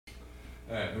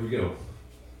All right, here we go.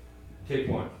 Take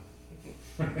one.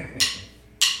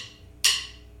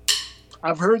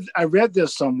 I read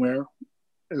this somewhere.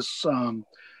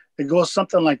 It goes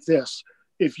something like this.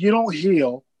 If you don't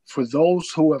heal for those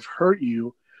who have hurt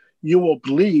you, you will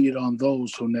bleed on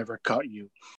those who never cut you.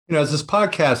 As this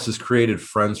podcast has created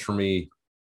friends for me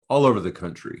all over the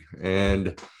country,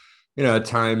 and at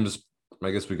times,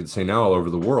 I guess we could say now all over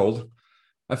the world,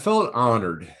 I felt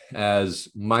honored as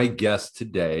my guest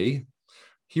today.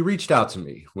 He reached out to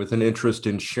me with an interest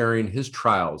in sharing his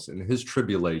trials and his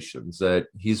tribulations that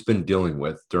he's been dealing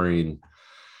with during,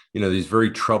 these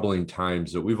very troubling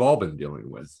times that we've all been dealing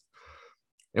with.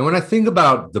 And when I think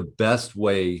about the best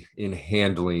way in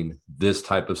handling this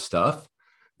type of stuff,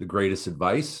 the greatest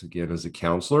advice, again, as a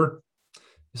counselor,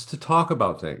 is to talk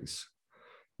about things.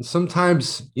 And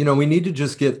sometimes, we need to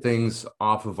just get things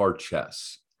off of our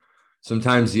chests.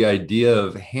 Sometimes the idea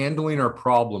of handling our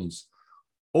problems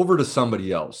over to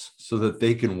somebody else so that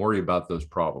they can worry about those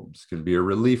problems can be a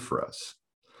relief for us.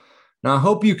 Now, I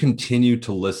hope you continue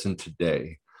to listen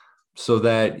today so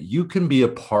that you can be a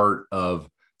part of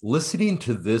listening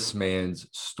to this man's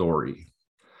story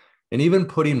and even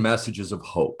putting messages of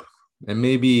hope and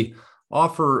maybe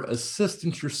offer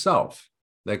assistance yourself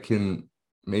that can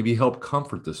maybe help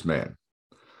comfort this man.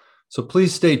 So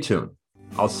please stay tuned.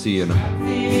 I'll see you in a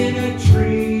minute.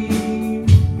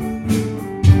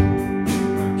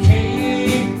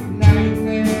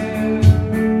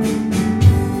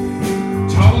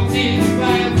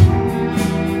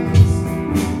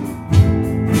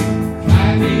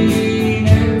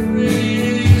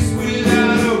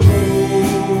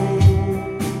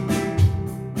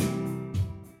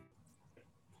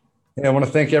 Hey, I want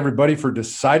to thank everybody for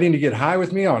deciding to get high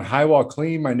with me on High While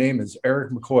Clean. My name is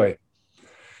Eric McCoy.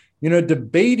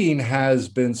 Debating has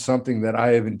been something that I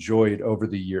have enjoyed over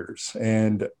the years,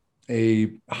 and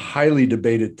a highly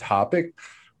debated topic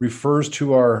refers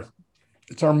to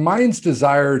it's our mind's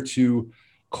desire to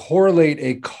correlate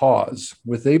a cause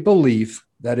with a belief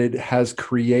that it has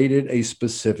created a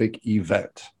specific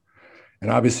event.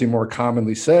 And obviously, more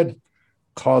commonly said,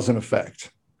 cause and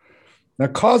effect. Now,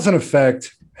 cause and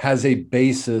effect has a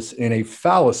basis in a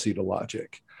fallacy to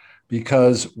logic,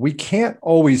 because we can't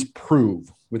always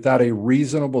prove without a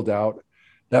reasonable doubt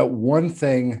that one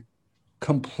thing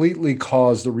completely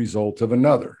caused the result of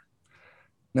another.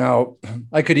 Now,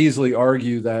 I could easily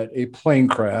argue that a plane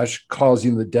crash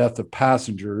causing the death of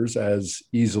passengers as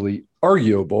easily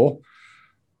arguable,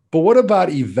 but what about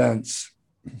events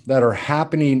that are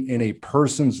happening in a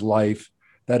person's life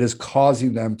that is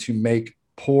causing them to make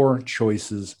poor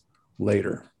choices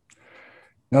later?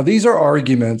 Now, these are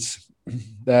arguments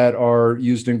that are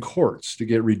used in courts to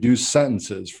get reduced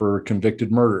sentences for convicted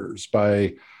murderers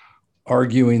by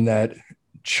arguing that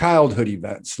childhood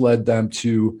events led them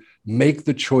to make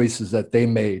the choices that they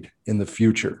made in the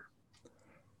future.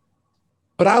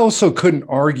 But I also couldn't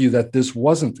argue that this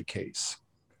wasn't the case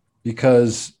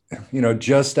because,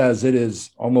 just as it is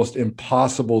almost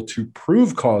impossible to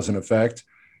prove cause and effect,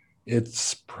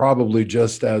 it's probably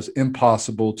just as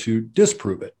impossible to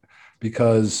disprove it,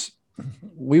 because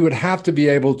we would have to be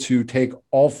able to take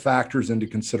all factors into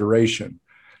consideration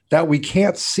that we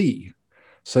can't see,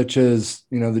 such as,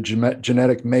 the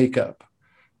genetic makeup,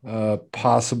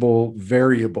 possible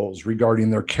variables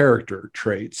regarding their character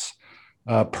traits,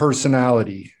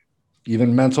 personality,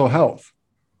 even mental health.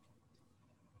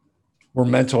 Were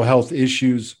mental health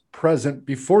issues present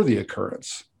before the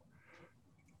occurrence?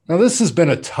 Now, this has been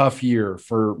a tough year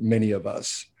for many of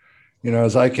us.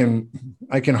 As I can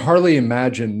hardly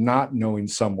imagine not knowing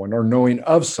someone or knowing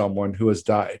of someone who has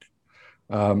died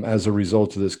as a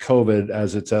result of this COVID,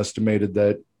 as it's estimated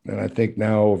that, and I think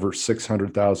now over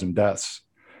 600,000 deaths.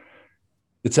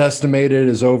 It's estimated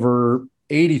as over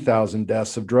 80,000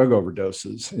 deaths of drug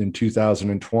overdoses in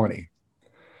 2020.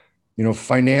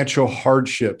 Financial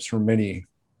hardships for many,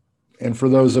 and for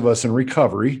those of us in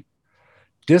recovery,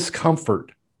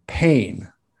 discomfort,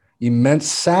 pain, immense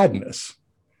sadness,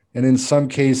 and in some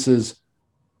cases,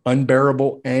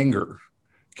 unbearable anger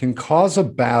can cause a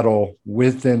battle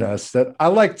within us that I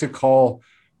like to call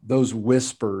those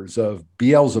whispers of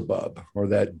Beelzebub, or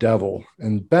that devil,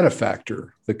 and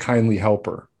benefactor, the kindly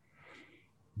helper.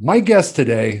 My guest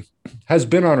today has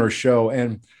been on our show,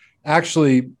 and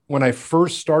actually, when I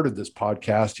first started this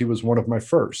podcast, he was one of my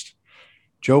first.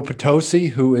 Joe Potosi,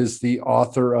 who is the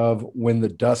author of When the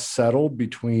Dust Settled,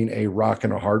 Between a Rock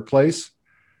and a Hard Place.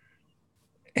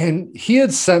 And he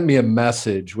had sent me a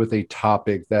message with a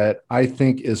topic that I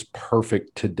think is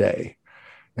perfect today,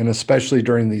 and especially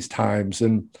during these times,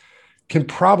 and can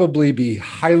probably be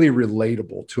highly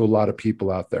relatable to a lot of people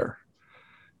out there.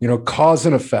 Cause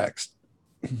and effects.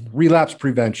 relapse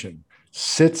prevention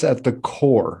sits at the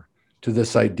core to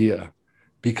this idea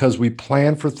because we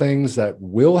plan for things that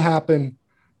will happen,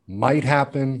 might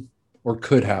happen, or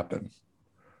could happen.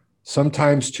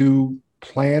 Sometimes to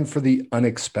plan for the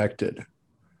unexpected.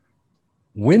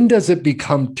 When does it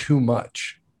become too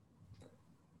much?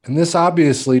 And this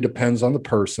obviously depends on the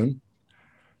person.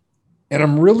 And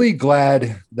I'm really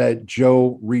glad that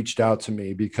Joe reached out to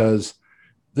me because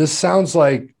this sounds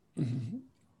like,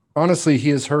 honestly, he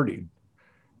is hurting.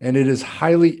 And it is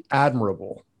highly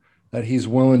admirable that he's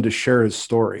willing to share his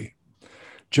story.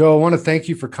 Joe, I want to thank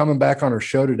you for coming back on our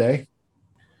show today.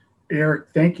 Eric,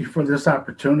 thank you for this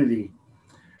opportunity.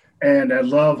 And I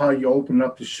love how you open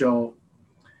up the show.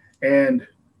 And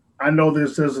I know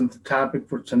this isn't the topic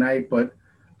for tonight, but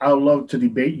I would love to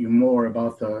debate you more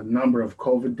about the number of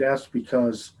COVID deaths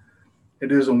because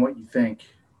it isn't what you think.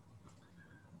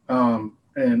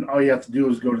 And all you have to do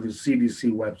is go to the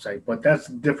CDC website. But that's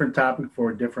a different topic for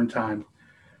a different time.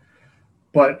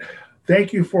 But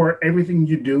thank you for everything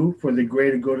you do for the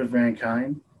greater good of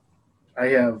mankind. I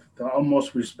have the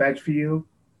utmost respect for you.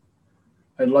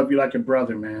 I love you like a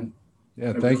brother, man. Yeah,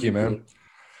 I thank really you, do.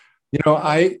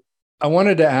 man. I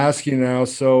wanted to ask you now.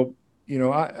 So,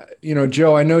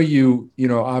 Joe, I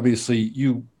know obviously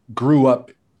you grew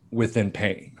up within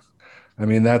pain. I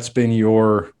mean, that's been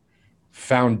your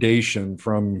foundation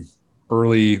from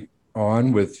early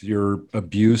on with your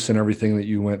abuse and everything that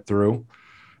you went through.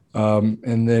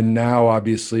 And then now,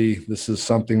 obviously, this is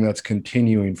something that's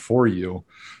continuing for you.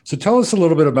 So tell us a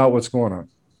little bit about what's going on.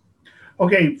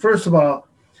 Okay, first of all,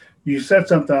 you said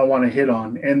something I want to hit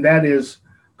on, and that is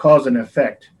cause and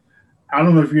effect. I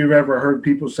don't know if you've ever heard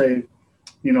people say,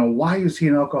 why is he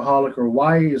an alcoholic or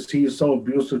why is he so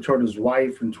abusive toward his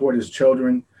wife and toward his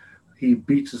children? He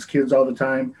beats his kids all the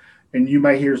time. And you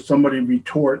might hear somebody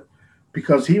retort,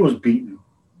 because he was beaten.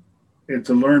 It's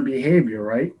a learned behavior,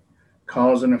 right?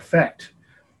 Cause and effect.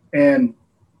 And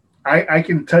I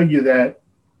can tell you that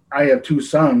I have two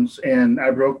sons, and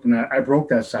I broke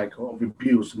that cycle of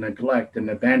abuse and neglect and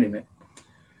abandonment.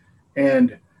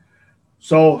 And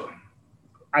so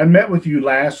I met with you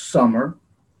last summer.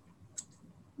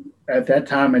 At that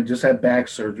time, I just had back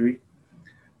surgery.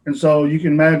 And so you can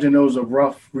imagine it was a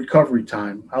rough recovery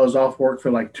time. I was off work for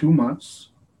like 2 months.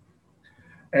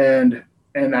 And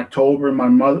in October,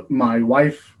 my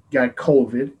wife got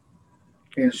COVID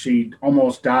and she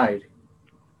almost died.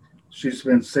 She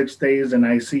spent 6 days in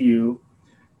ICU.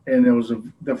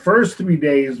 And the first 3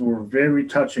 days were very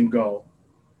touch and go.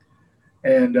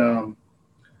 And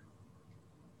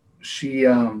she,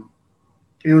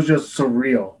 it was just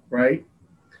surreal, right?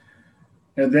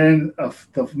 And then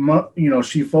the month,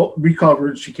 she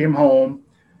recovered. She came home,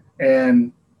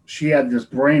 and she had this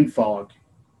brain fog,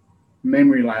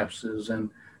 memory lapses, and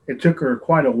it took her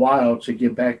quite a while to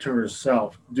get back to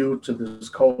herself due to this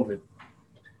COVID.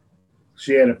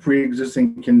 She had a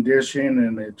pre-existing condition,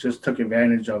 and it just took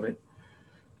advantage of it.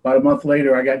 About a month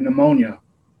later, I got pneumonia,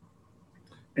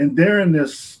 and during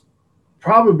this,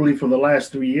 probably for the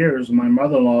last 3 years, my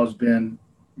mother-in-law has been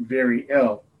very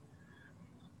ill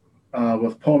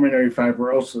with pulmonary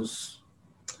fibrosis.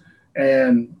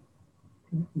 And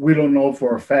we don't know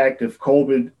for a fact if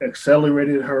COVID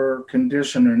accelerated her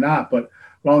condition or not. But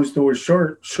long story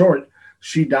short,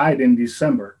 she died in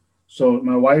December. So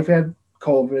my wife had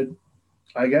COVID.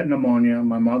 I got pneumonia.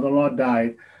 My mother-in-law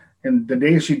died. And the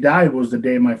day she died was the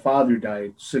day my father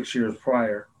died 6 years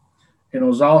prior. And it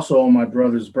was also on my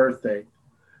brother's birthday.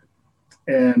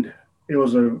 And it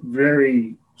was a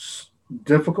very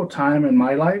difficult time in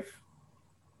my life.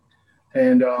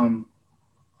 And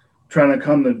trying to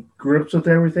come to grips with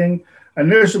everything.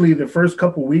 Initially, the first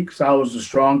couple weeks, I was a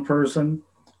strong person.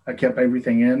 I kept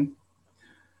everything in.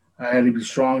 I had to be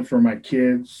strong for my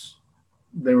kids.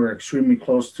 They were extremely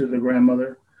close to the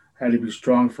grandmother. I had to be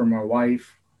strong for my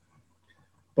wife.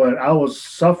 But I was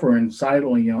suffering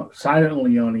silently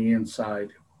on the inside.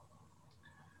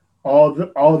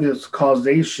 All this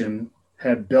causation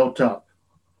had built up,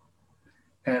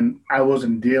 and I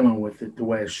wasn't dealing with it the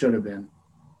way it should have been.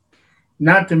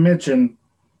 Not to mention,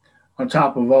 on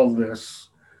top of all this,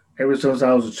 ever since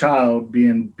I was a child,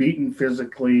 being beaten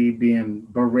physically, being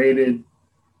berated,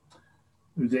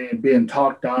 being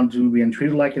talked down to, being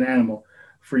treated like an animal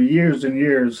for years and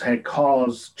years had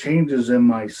caused changes in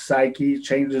my psyche,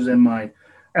 changes in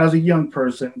as a young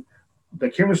person, the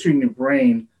chemistry in your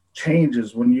brain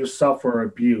changes when you suffer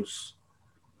abuse.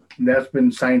 That's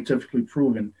been scientifically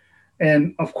proven.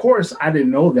 And of course, I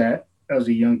didn't know that as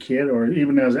a young kid or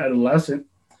even as an adolescent.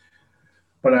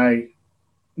 But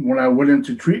when I went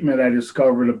into treatment, I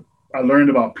learned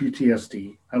about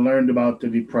PTSD. I learned about the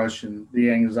depression,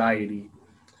 the anxiety.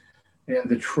 and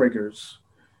the triggers.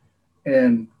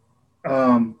 And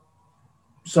um,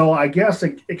 so I guess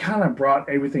it kind of brought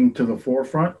everything to the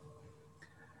forefront.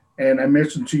 And I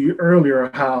mentioned to you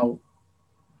earlier how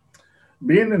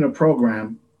being in a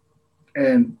program,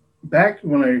 and back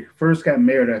when I first got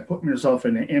married, I put myself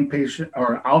in an inpatient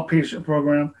or outpatient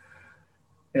program.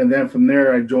 And then from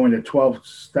there, I joined a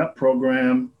 12-step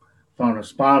program, found a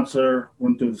sponsor,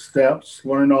 went through the steps,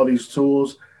 learned all these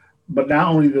tools. But not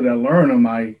only did I learn them,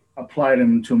 I applied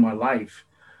them into my life.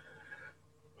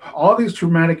 All these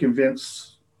traumatic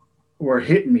events were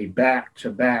hitting me back to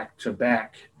back to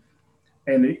back.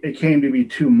 And it came to be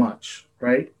too much,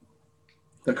 right?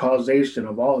 The causation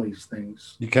of all these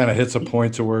things. You kind of hits a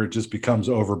point to where it just becomes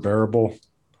overbearable.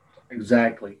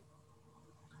 Exactly.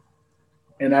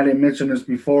 And I didn't mention this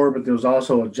before, but there was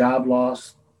also a job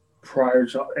loss prior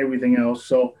to everything else.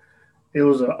 So it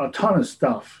was a ton of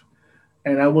stuff.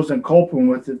 And I wasn't coping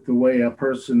with it the way a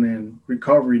person in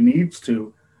recovery needs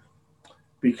to,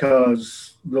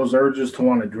 because those urges to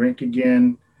want to drink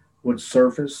again would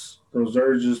surface, those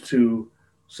urges to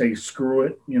say, screw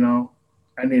it,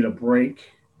 I need a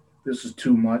break. This is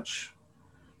too much.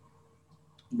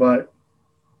 But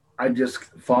I just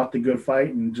fought the good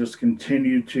fight and just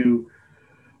continued to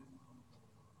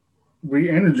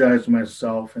re-energize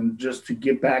myself and just to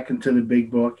get back into the big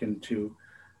book and to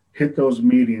hit those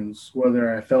meetings,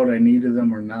 whether I felt I needed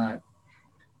them or not.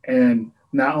 And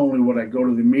not only would I go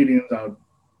to the meetings, I would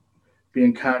be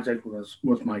in contact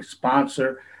with my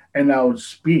sponsor, and I would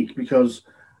speak, because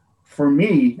for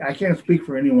me, I can't speak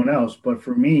for anyone else, but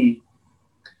for me,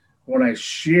 when I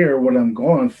share what I'm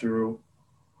going through,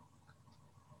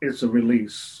 it's a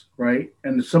release, right?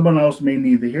 And someone else may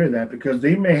need to hear that, because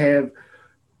they may have,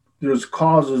 there's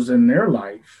causes in their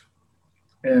life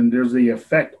and there's the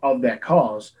effect of that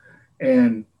cause,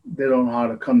 and they don't know how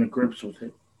to come to grips with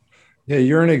it. Yeah,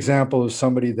 you're an example of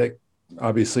somebody that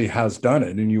obviously has done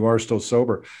it, and you are still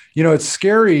sober. It's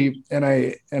scary, and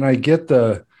I get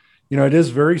it is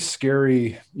very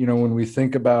scary, when we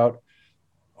think about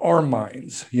our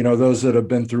minds, those that have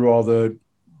been through all the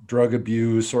drug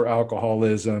abuse or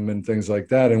alcoholism and things like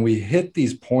that. And we hit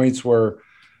these points where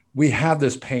we have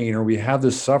this pain or we have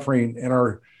this suffering, and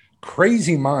our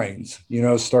crazy minds,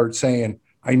 start saying,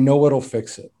 I know what'll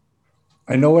fix it.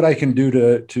 I know what I can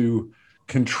do to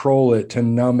control it, to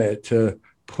numb it, to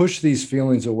push these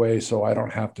feelings away so I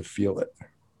don't have to feel it.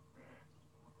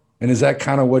 And is that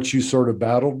kind of what you sort of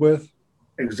battled with?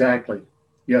 Exactly.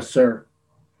 Yes, sir.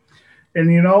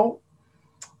 And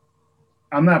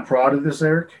I'm not proud of this,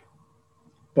 Eric,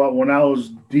 but when I was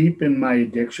deep in my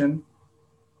addiction,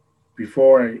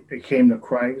 before I came to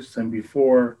Christ and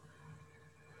before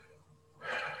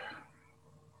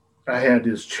I had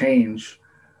this change,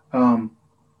 um,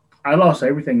 I lost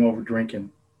everything over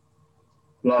drinking.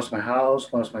 Lost my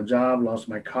house, lost my job, lost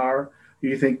my car.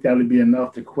 You think that would be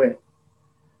enough to quit,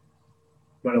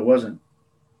 but it wasn't.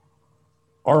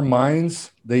 Our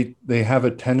minds, they have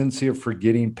a tendency of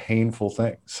forgetting painful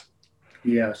things.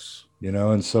 Yes.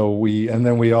 And so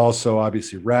then we also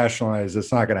obviously rationalize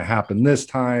it's not going to happen this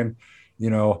time.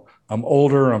 I'm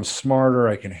older, I'm smarter,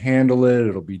 I can handle it,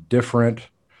 it'll be different.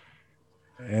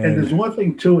 And there's one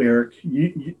thing too, Eric.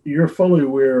 You're fully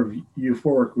aware of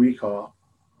euphoric recall,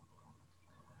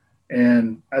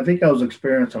 and I think I was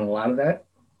experiencing a lot of that.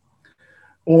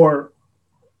 Or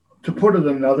to put it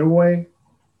another way,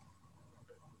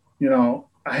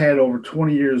 I had over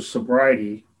 20 years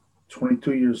sobriety,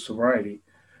 22 years sobriety,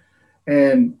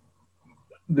 and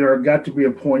there got to be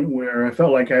a point where I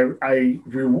felt like I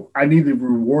need to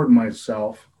reward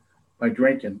myself by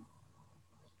drinking,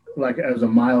 like as a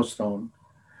milestone.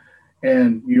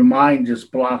 And your mind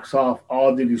just blocks off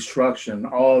all the destruction,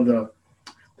 all the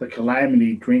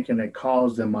calamity drinking had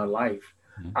caused in my life.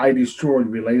 Mm-hmm. I destroyed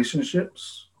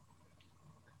relationships,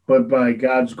 but by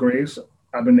God's grace,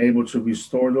 I've been able to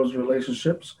restore those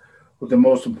relationships with the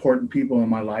most important people in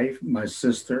my life, my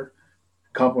sister,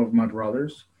 a couple of my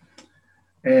brothers.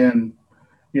 And,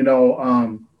 it's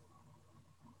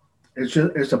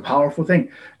a powerful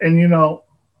thing. And,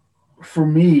 for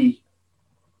me,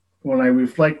 when I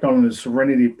reflect on the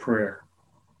serenity prayer,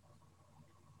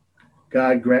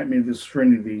 God grant me the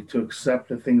serenity to accept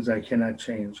the things I cannot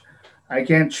change. I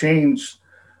can't change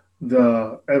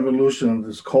the evolution of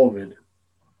this COVID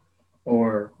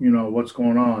or, what's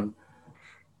going on.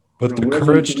 But the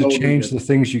courage to change the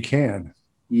things you can.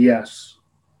 Yes.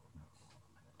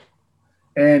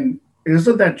 And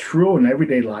isn't that true in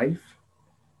everyday life?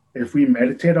 If we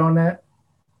meditate on that,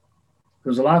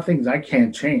 there's a lot of things I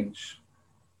can't change,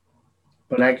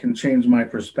 but I can change my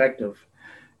perspective.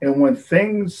 And when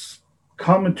things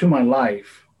come into my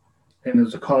life and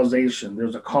there's a causation,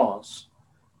 there's a cause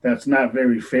that's not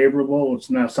very favorable. It's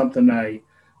not something I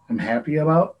am happy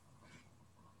about.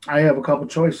 I have a couple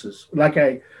choices.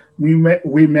 We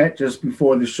met just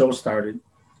before the show started,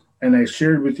 and I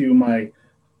shared with you my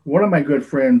one of my good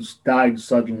friends died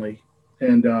suddenly,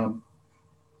 and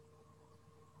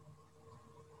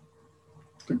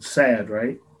it's sad,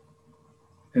 right?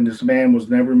 And this man was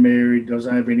never married,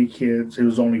 doesn't have any kids. He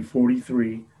was only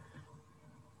 43,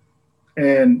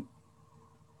 and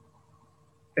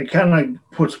it kind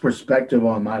of puts perspective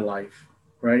on my life,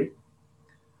 right?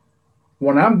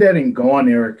 When I'm dead and gone,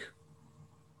 Eric,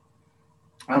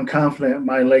 I'm confident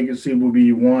my legacy will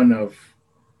be one of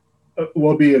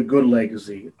will be a good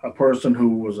legacy. A person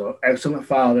who was an excellent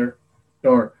father,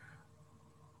 or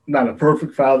not a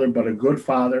perfect father, but a good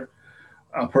father.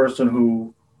 A person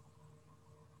who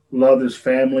loved his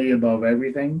family above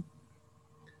everything,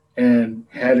 and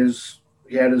he had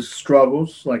his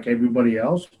struggles like everybody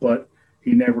else, but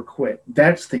he never quit.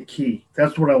 That's the key.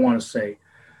 That's what I want to say.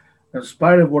 In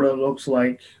spite of what it looks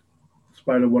like, in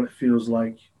spite of what it feels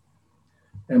like,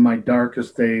 in my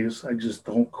darkest days, I just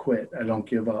don't quit. I don't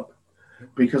give up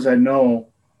because I know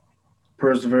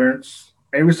perseverance.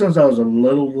 Ever since I was a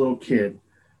little kid,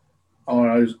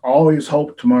 I always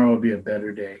hoped tomorrow would be a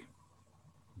better day.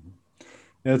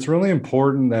 Yeah, it's really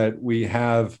important that we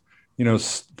have,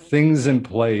 things in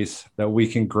place that we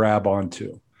can grab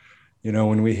onto.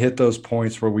 When we hit those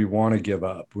points where we want to give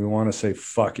up, we want to say,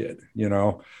 fuck it.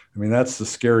 I mean, that's the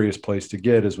scariest place to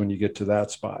get is when you get to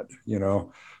that spot.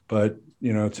 But,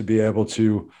 to be able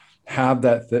to have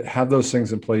those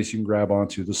things in place you can grab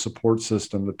onto, the support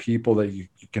system, the people that you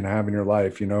can have in your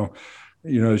life.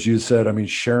 As you said, I mean,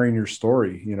 sharing your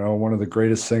story, one of the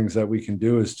greatest things that we can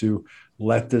do is to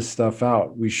let this stuff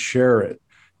out. We share it,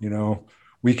 you know,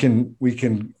 we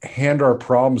can hand our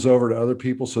problems over to other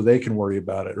people so they can worry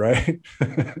about it, right?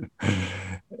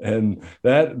 And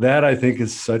that I think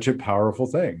is such a powerful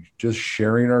thing. Just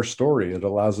sharing our story. It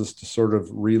allows us to sort of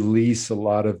release a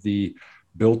lot of the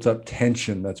built up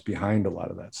tension that's behind a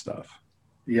lot of that stuff.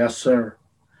 Yes, sir.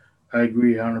 I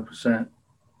agree 100%.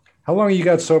 How long you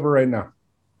got sober right now?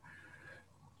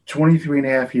 23 and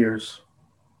a half years.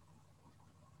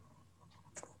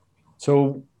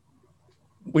 So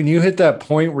when you hit that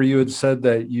point where you had said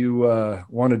that you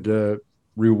wanted to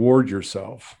reward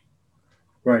yourself,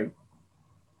 Right.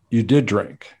 you did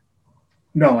drink.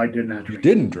 No, I did not You drink.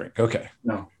 didn't drink. Okay.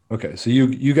 No. Okay. So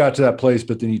you got to that place,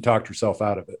 but then you talked yourself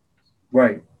out of it.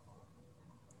 Right.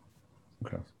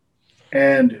 Okay.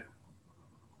 And,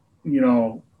 you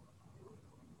know,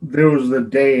 there was the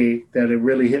day that it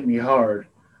really hit me hard.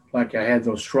 Like I had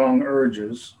those strong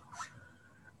urges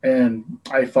and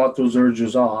I fought those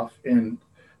urges off. And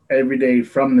every day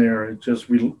from there, it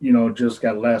just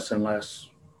got less and less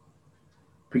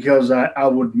because I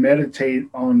would meditate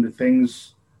on the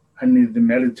things I needed to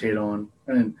meditate on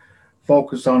and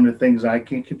focus on the things I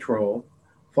can control,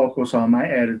 focus on my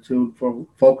attitude,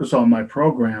 focus on my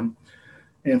program,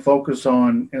 and focus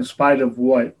on, in spite of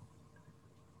what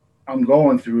I'm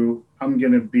going through, I'm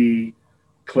going to be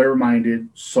clear minded,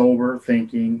 sober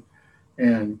thinking,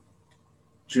 and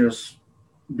just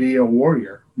be a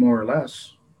warrior, more or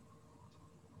less.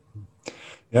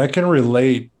 Yeah, I can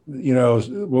relate, what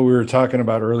we were talking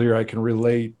about earlier. I can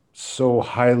relate so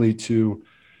highly to,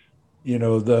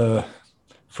 the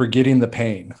forgetting the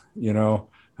pain,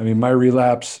 I mean, my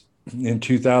relapse in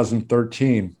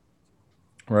 2013,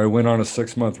 where I went on a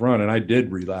 6 month run and I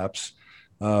did relapse.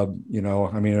 I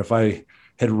mean, if I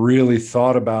had really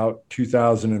thought about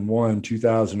 2001,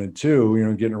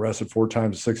 2002, getting arrested 4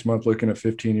 times, 6 months, looking at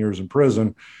 15 years in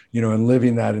prison, and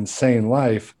living that insane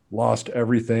life, lost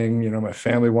everything. My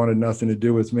family wanted nothing to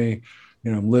do with me.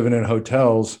 I'm living in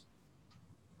hotels.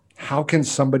 How can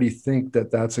somebody think that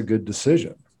that's a good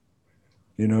decision?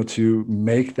 To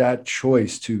make that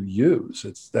choice to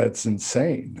use that's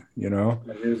insane.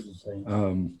 That is the same.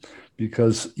 um,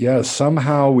 because yeah,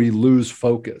 somehow we lose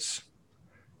focus.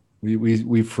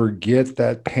 We forget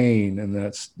that pain, and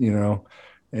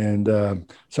and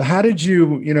so how did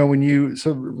when you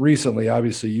so recently,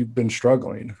 obviously you've been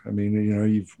struggling. I mean,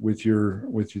 you've with your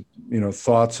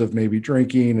thoughts of maybe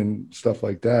drinking and stuff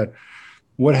like that.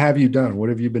 What have you done? What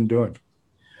have you been doing?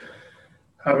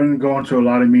 I've been going to a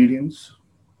lot of meetings,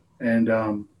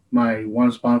 and my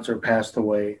one sponsor passed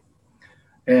away,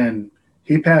 and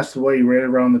he passed away right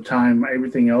around the time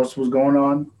everything else was going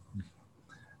on.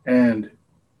 And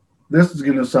this is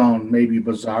going to sound maybe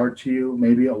bizarre to you,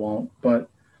 maybe it won't, but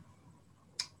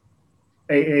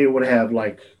AA would have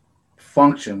like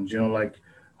functions, like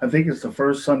I think it's the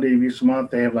first Sunday of each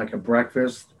month they have like a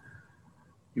breakfast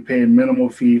You pay a minimal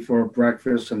fee for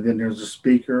breakfast, and then there's a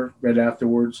speaker right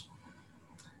afterwards.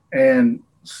 And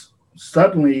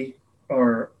suddenly,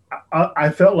 or I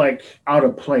felt like out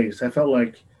of place. I felt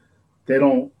like they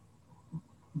don't.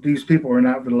 These people are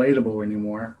not relatable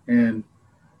anymore, and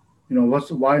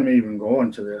why am I even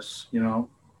going to this?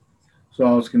 So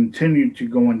I was continued to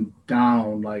going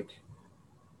down, like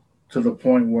to the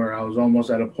point where I was almost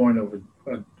at a point of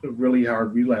a really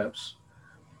hard relapse.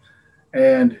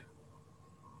 And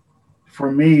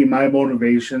for me, my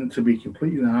motivation, to be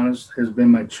completely honest, has been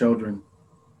my children.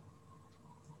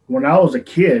 When I was a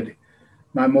kid,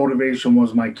 my motivation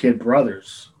was my kid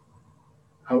brothers.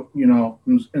 In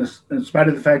spite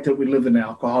of the fact that we lived in an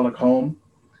alcoholic home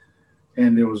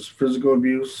and there was physical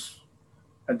abuse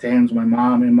at the hands of my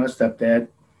mom and my stepdad,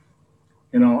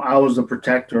 I was the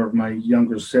protector of my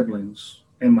younger siblings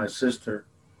and my sister.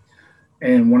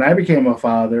 And when I became a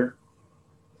father,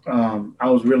 I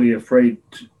was really afraid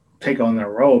to take on that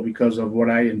role because of what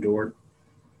I endured.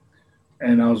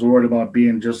 And I was worried about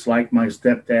being just like my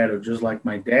stepdad or just like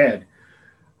my dad.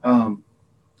 Um,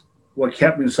 what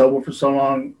kept me sober for so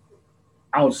long,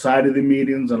 outside of the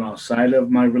meetings and outside of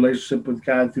my relationship with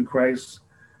God through Christ,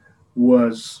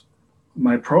 was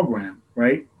my program,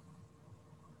 right?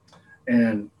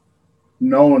 And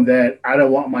knowing that I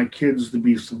don't want my kids to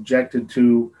be subjected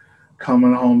to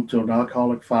coming home to an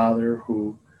alcoholic father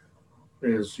who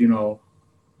is, a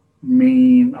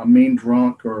mean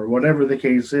drunk or whatever the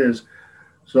case is.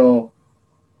 So,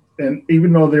 and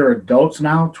even though they're adults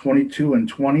now, 22 and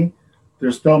 20,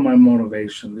 they're still my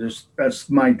motivation. That's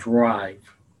my drive,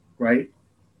 right?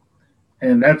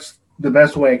 And that's the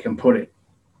best way I can put it.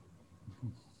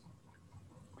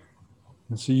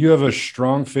 And so you have a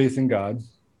strong faith in God.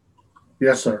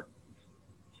 Yes, sir.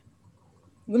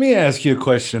 Let me ask you a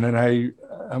question, and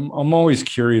I'm always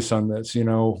curious on this.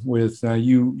 With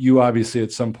you obviously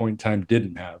at some point in time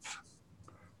didn't have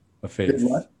a Did faith.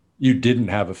 what? You didn't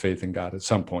have a faith in God at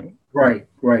some point. Right,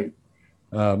 right.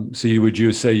 So would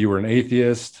you say you were an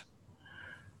atheist?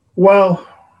 Well,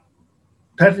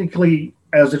 technically,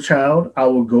 as a child, I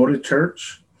would go to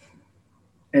church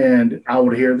and I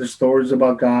would hear the stories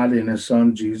about God and His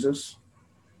Son Jesus.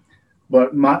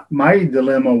 But my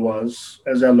dilemma was,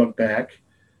 as I look back,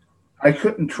 I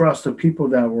couldn't trust the people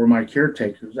that were my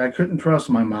caretakers. I couldn't trust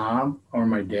my mom or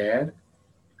my dad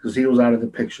because he was out of the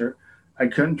picture. I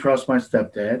couldn't trust my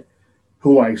stepdad,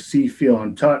 who I see, feel,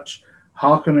 and touch.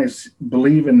 How can I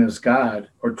believe in this God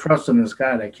or trust in this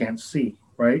God I can't see,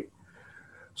 right?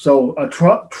 So a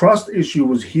trust issue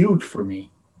was huge for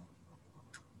me.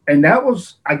 And that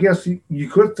was, I guess you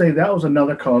could say that was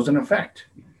another cause and effect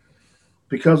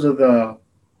because of the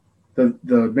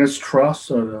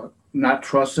mistrust or the not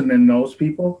trusting in those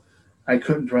people. I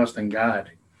couldn't trust in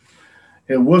God.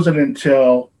 It wasn't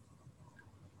until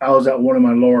I was at one of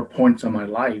my lower points in my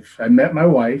life. I met my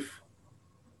wife.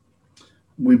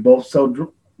 We both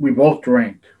we both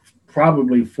drank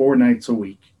probably 4 nights a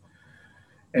week,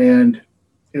 and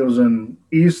it was in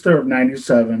Easter of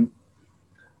 '97.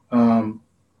 Um,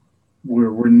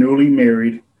 we're newly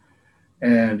married,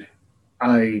 and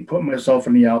I put myself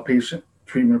in the outpatient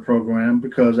treatment program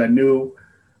because I knew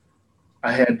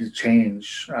I had to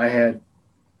change.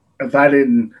 If I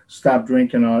didn't stop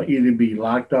drinking, I'll either be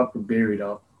locked up or buried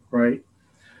up, right?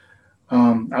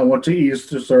 I went to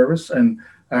Easter service and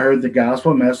I heard the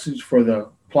gospel message for the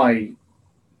probably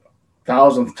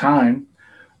thousandth time,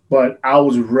 but I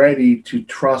was ready to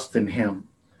trust in Him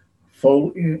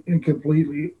fully and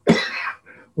completely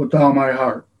with all my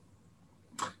heart.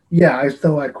 Yeah, I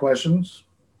still had questions,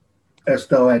 I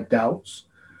still had doubts,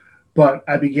 but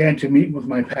I began to meet with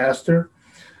my pastor.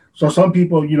 So some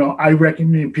people, I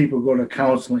recommend people go to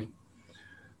counseling,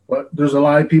 but there's a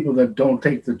lot of people that don't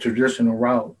take the traditional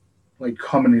route, like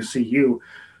coming to see you.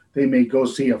 They may go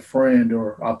see a friend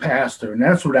or a pastor, and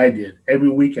that's what I did. Every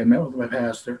week I met with my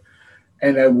pastor,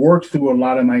 and I worked through a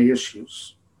lot of my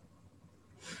issues.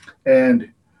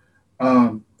 And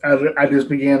I just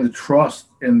began to trust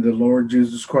in the Lord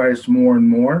Jesus Christ more and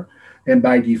more. And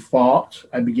by default,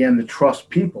 I began to trust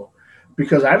people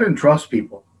because I didn't trust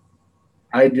people.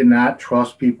 I did not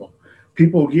trust people.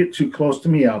 People get too close to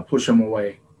me, I'll push them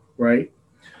away, right?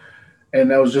 And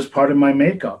that was just part of my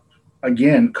makeup.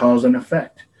 Again, cause and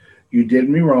effect. You did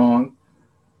me wrong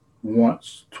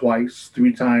once, twice,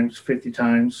 3 times, 50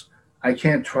 times. I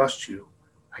can't trust you.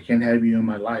 I can't have you in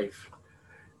my life.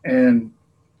 And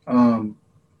um,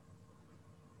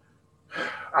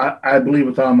 I believe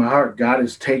with all my heart, God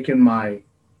has taken my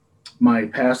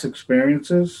past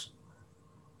experiences,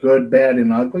 good, bad,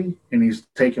 and ugly, and He's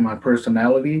taken my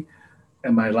personality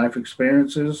and my life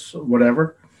experiences,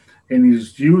 whatever, and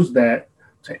He's used that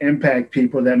to impact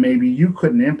people that maybe you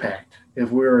couldn't impact if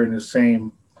we were in the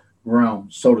same realm,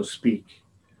 so to speak.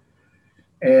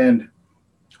 And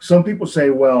some people say,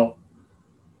 well,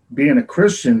 being a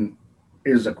Christian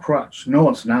is a crutch. No,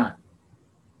 it's not.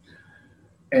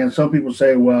 And some people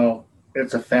say, well,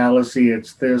 it's a fallacy,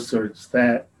 it's this or it's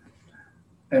that.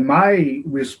 And my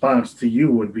response to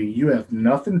you would be you have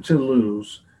nothing to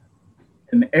lose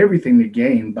and everything to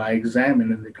gain by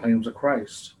examining the claims of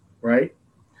Christ, right?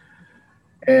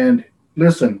 And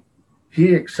listen,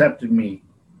 he accepted me.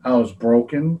 I was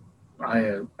broken.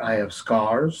 I have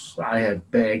scars. I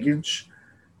had baggage,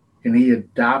 and he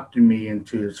adopted me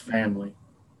into his family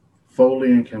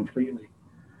fully and completely.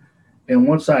 And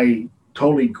once I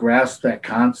totally grasped that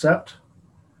concept,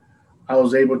 I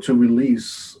was able to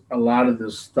release a lot of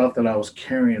this stuff that I was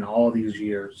carrying all these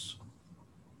years.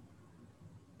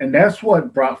 And that's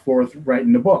what brought forth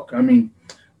writing the book. I mean,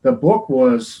 the book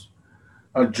was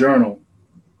a journal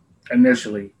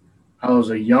initially. I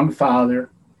was a young father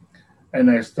and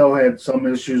I still had some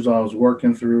issues I was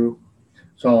working through.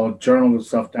 So I would journal the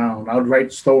stuff down. I would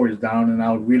write stories down and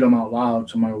I would read them out loud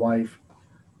to my wife,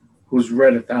 who's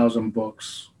read 1,000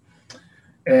 books.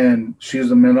 And she's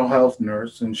a mental health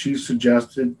nurse, and she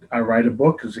suggested I write a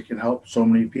book because it can help so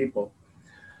many people.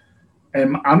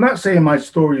 And I'm not saying my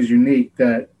story is unique,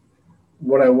 that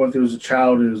what I went through as a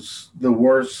child is the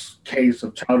worst case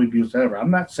of child abuse ever.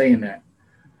 I'm not saying that.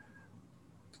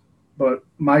 But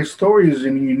my story is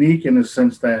unique in the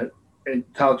sense that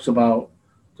it talks about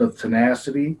the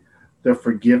tenacity, the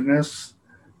forgiveness,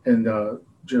 and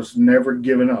just never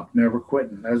giving up, never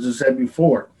quitting. As I said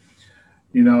before,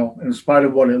 in spite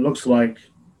of what it looks like,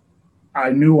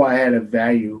 I knew I had a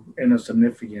value and a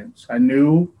significance. I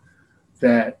knew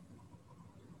that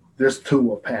this too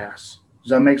will pass. Does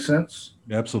that make sense?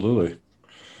 Absolutely.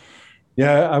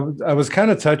 Yeah, I was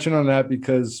kind of touching on that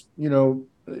because,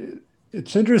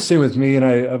 it's interesting with me, and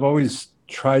I've always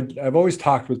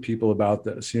talked with people about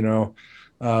this,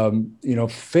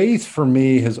 faith for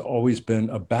me has always been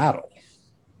a battle.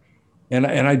 And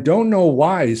I don't know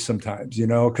why sometimes,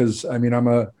 because I mean, I'm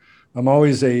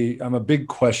a big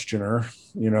questioner,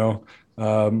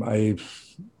 I,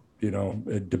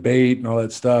 debate and all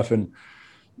that stuff. And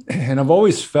I've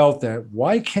always felt that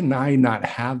why can I not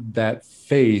have that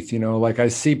faith? Like I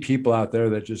see people out there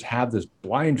that just have this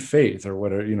blind faith or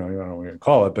whatever, I don't know what you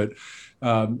call it, but,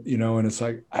 and it's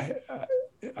like,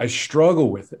 I struggle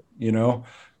with it,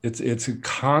 it's a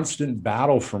constant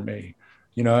battle for me.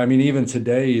 I mean, even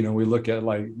today, we look at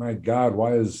like, my God,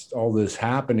 why is all this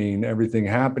happening, everything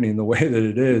happening the way that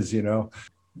it is,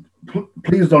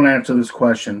 Please don't answer this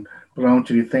question, but I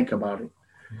want you to think about it.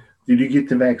 Did you get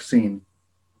the vaccine?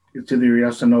 It's either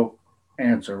yes or no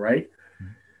answer, right?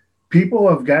 People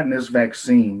have gotten this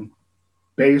vaccine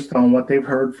based on what they've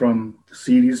heard from the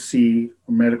CDC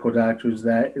or medical doctors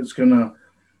that it's going to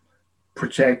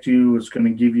protect you, it's going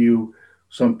to give you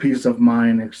some peace of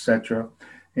mind, etc.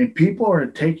 And people are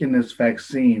taking this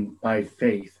vaccine by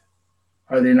faith.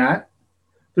 Are they not?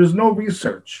 There's no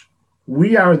research.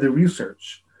 We are the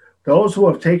research. Those who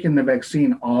have taken the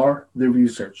vaccine are the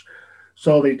research.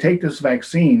 So they take this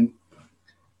vaccine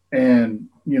and,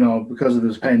 because of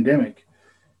this pandemic,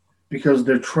 because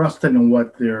they're trusting in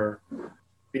what their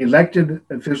elected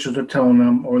officials are telling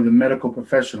them or the medical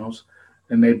professionals,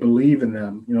 and they believe in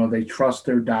them. They trust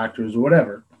their doctors or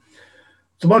whatever.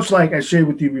 So much like I shared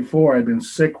with you before, I've been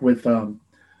sick with,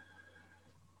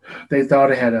 they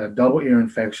thought I had a double ear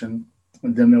infection,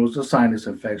 and then there was a sinus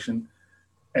infection.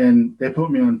 And they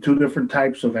put me on 2 different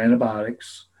types of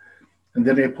antibiotics. And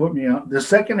then they put me on, the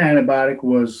second antibiotic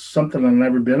was something I've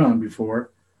never been on before,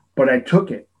 but I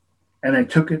took it, and I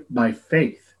took it by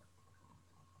faith.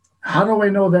 How do I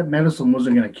know that medicine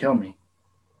wasn't going to kill me?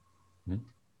 Mm-hmm.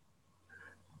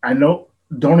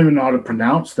 Don't even know how to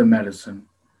pronounce the medicine.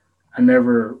 I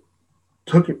never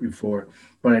took it before,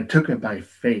 but I took it by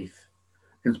faith.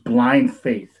 It's blind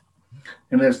faith.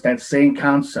 And it's that same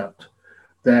concept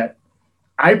that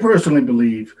I personally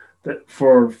believe that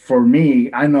for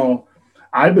me,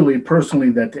 I believe personally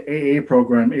that the AA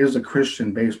program is a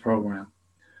Christian-based program.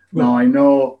 Well, now, I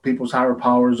know people's higher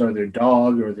powers are their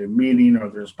dog or their meeting or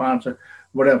their sponsor,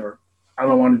 whatever. I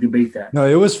don't want to debate that. No,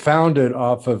 it was founded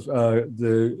off of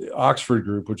the Oxford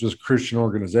Group, which is a Christian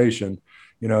organization.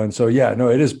 And so,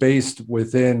 it is based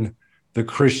within the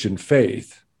Christian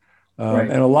faith. Right.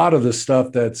 And a lot of the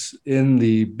stuff that's in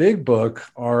the big book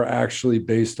are actually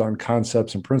based on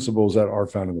concepts and principles that are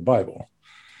found in the Bible.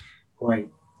 Right.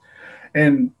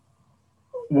 And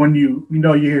when you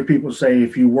hear people say,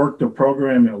 if you work the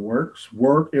program, it works.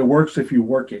 It works if you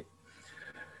work it.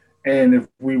 And if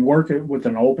we work it with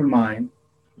an open mind,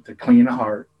 with a clean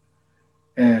heart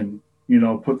and,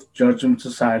 put judgments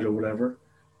aside or whatever,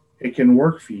 it can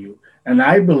work for you. And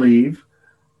I believe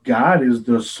God is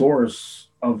the source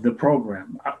of the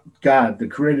program. God, the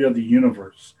creator of the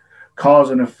universe, cause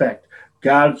and effect.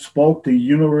 God spoke the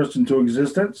universe into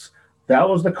existence. That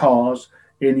was the cause.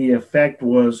 And the effect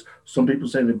was, some people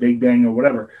say the Big Bang or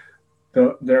whatever.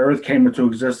 The earth came into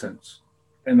existence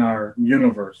and our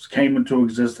universe came into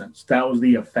existence. That was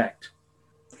the effect.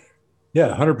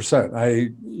 Yeah, 100%.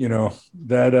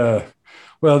 That,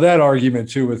 well, that argument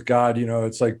too with God,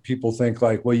 it's like people think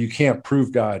like, well, you can't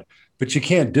prove God, but you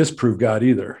can't disprove God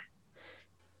either.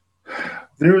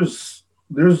 There's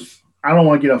I don't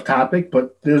want to get off topic,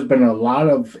 but there's been a lot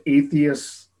of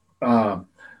atheists, um,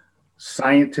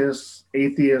 scientists,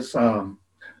 atheists,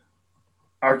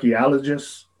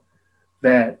 archaeologists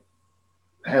that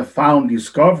have found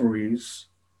discoveries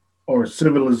or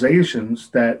civilizations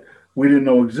that we didn't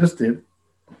know existed,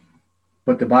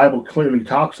 but the Bible clearly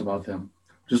talks about them.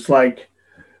 Just like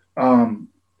um,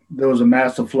 there was a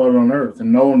massive flood on Earth,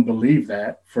 and no one believed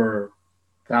that for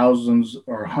thousands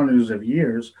or hundreds of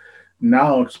years.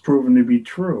 Now it's proven to be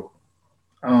true.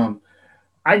 Um,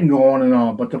 I can go on and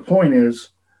on, but the point is,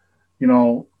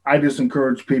 I just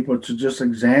encourage people to just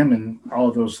examine all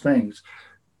of those things.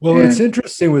 Well, it's And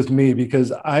interesting with me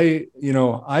because I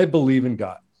believe in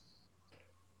God,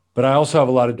 but I also have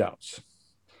a lot of doubts.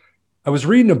 I was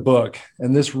reading a book,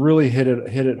 and this really hit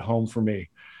it home for me.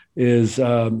 Is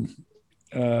and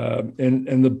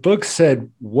the book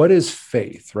said, "What is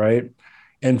faith?" Right,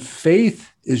 and faith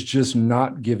is just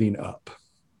not giving up,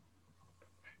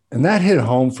 and that hit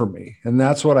home for me. And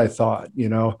that's what I thought,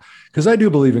 because I do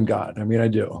believe in God. I mean, I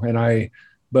do,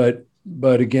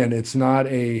 but again, it's not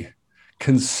a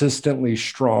consistently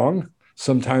strong.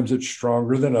 Sometimes it's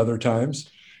stronger than other times,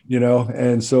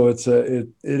 and so it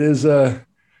is a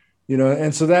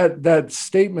and so that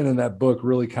statement in that book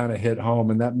really kind of hit home,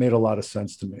 and that made a lot of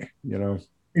sense to me.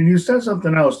 and you said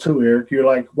something else too, Eric. You're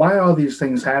like, why are all these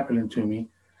things happening to me?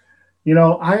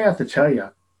 I have to tell you,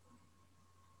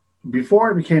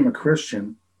 before I became a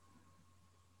Christian,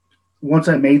 once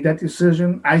I made that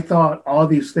decision, I thought all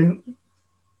these things,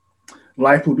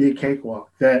 life would be a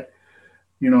cakewalk. That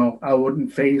I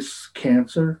wouldn't face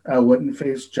cancer, I wouldn't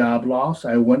face job loss,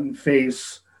 I wouldn't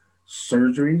face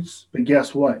surgeries. But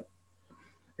guess what?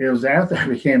 It was after I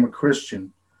became a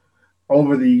Christian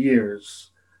over the years,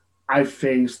 I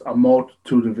faced a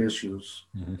multitude of issues.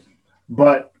 Mhm.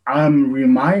 But I'm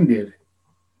reminded,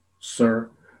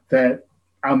 sir, that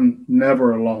I'm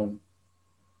never alone.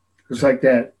 It's like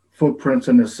that footprints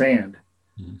in the sand.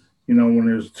 Mhm. When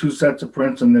there's two sets of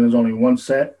prints and then there's only one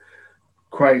set,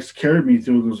 Christ carried me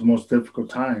through those most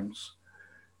difficult times.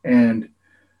 And,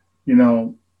 you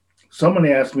know,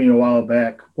 somebody asked me a while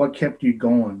back, what kept you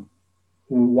going?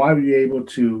 Why were you able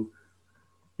to,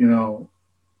 you know,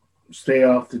 stay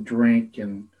off the drink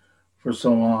and for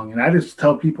so long? And I just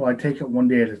tell people I take it one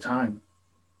day at a time,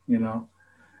 you know.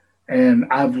 And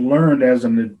I've learned as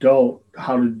an adult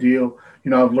how to deal,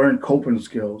 I've learned coping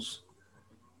skills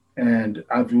and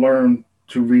I've learned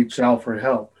to reach out for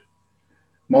help.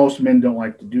 Most men don't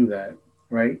like to do that,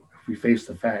 right? If we face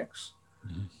the facts.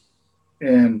 Mhm.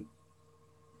 And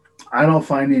I don't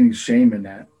find any shame in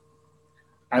that.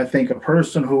 I think a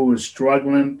person who is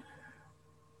struggling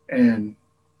and,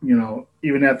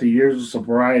 even after years of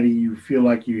sobriety, you feel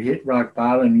like you hit rock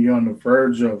bottom, you're on the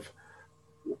verge of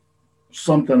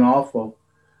something awful,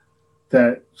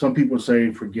 that some people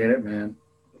say, forget it, man.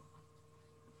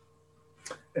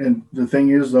 And the thing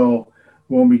is, though,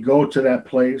 when we go to that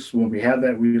place, when we have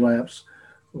that relapse,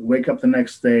 wake up the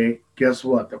next day, guess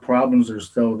what? The problems are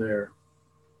still there.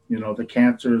 The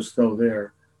cancer is still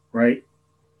there, right?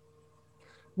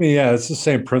 I mean, yeah, it's the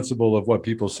same principle of what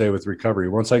people say with recovery.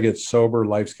 Once I get sober,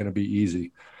 life's going to be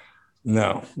easy.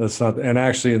 No, that's not. And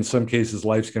actually, in some cases,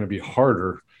 life's going to be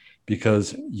harder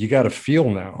because you got to feel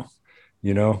now.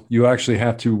 You actually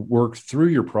have to work through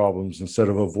your problems instead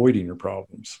of avoiding your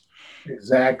problems. You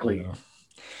Exactly. know?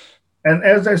 And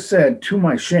as I said, to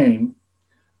my shame,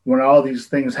 when all these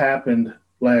things happened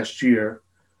last year,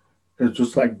 it's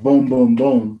just like boom, boom,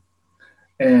 boom.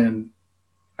 And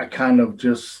I kind of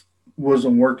just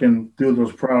wasn't working through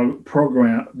those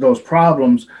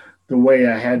problems the way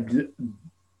I had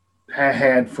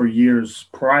for years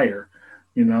prior.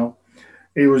 You know,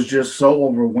 it was just so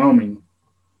overwhelming.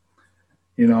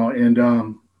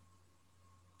 And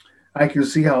I can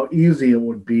see how easy it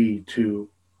would be to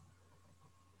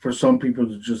for some people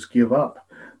to just give up.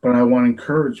 But I want to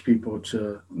encourage people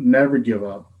to never give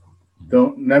up.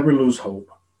 Don't never lose hope.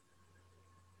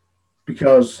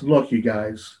 Because look, you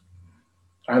guys,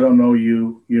 I don't know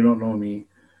you, you don't know me.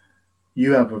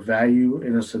 you have a value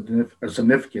and a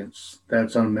significance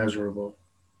that's unmeasurable.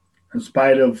 In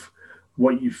spite of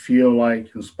what you feel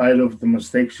like, in spite of the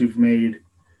mistakes you've made,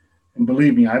 and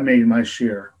believe me, I made my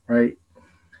share, right?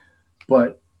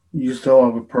 But you still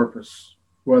have a purpose,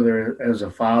 whether as a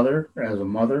father, as a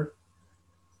mother,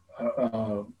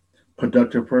 a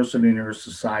productive person in your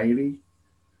society.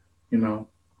 You know,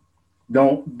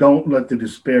 don't let the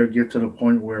despair get to the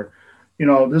point where,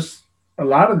 this a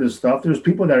lot of this stuff. There's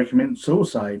people that are committing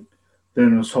suicide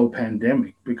during this whole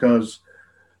pandemic because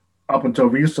up until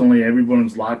recently,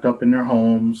 everyone's locked up in their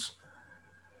homes.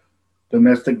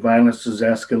 Domestic violence has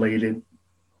escalated,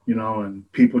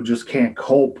 and people just can't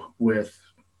cope with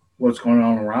what's going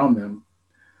on around them.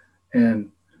 And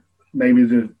maybe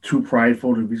they're too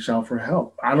prideful to reach out for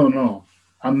help. I don't know.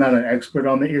 I'm not an expert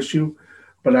on the issue,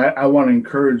 but I want to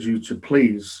encourage you to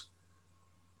please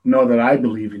know that I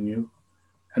believe in you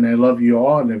and I love you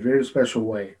all in a very special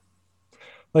way.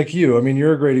 Like you, I mean,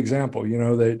 you're a great example,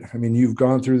 that, I mean, you've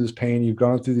gone through this pain, you've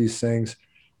gone through these things,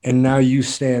 and now you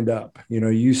stand up,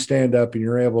 you stand up and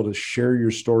you're able to share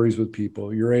your stories with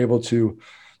people. You're able to,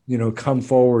 come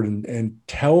forward and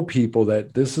tell people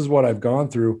that this is what I've gone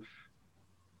through,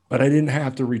 but I didn't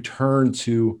have to return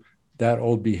to that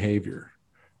old behavior,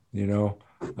 you know?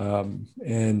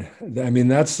 And I mean,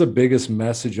 that's the biggest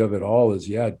message of it all is,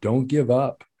 yeah, don't give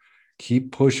up,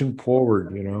 keep pushing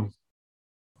forward.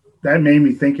 That made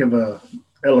me think of a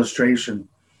illustration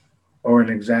or an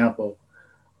example.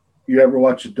 You ever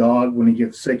watch a dog when he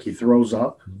gets sick, he throws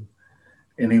up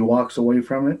and he walks away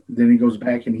from it. Then he goes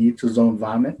back and he eats his own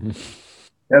vomit.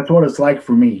 That's what it's like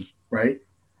for me, right?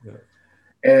 Yeah.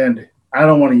 And I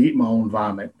don't want to eat my own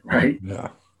vomit, right? Yeah.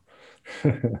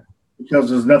 Because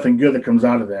there's nothing good that comes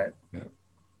out of that. Yeah.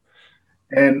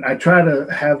 And I try to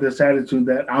have this attitude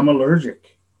that I'm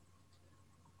allergic.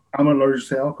 I'm allergic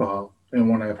to alcohol. And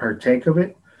when I partake of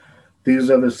it, these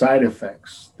are the side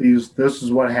effects. This is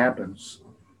what happens.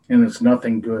 And it's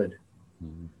nothing good,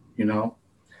 you know?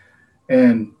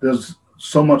 And there's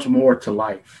so much more to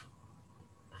life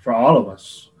for all of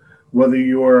us. Whether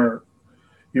your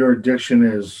addiction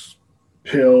is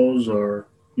pills or,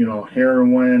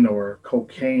 heroin or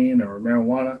cocaine or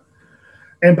marijuana.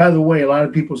 And by the way, a lot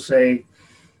of people say,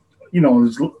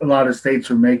 there's a lot of states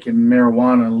are making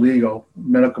marijuana legal,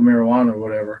 medical marijuana or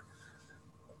whatever.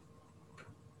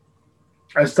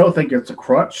 I still think it's a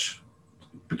crutch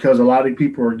because a lot of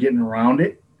people are getting around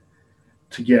it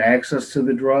to get access to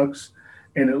the drugs,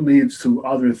 and it leads to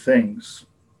other things.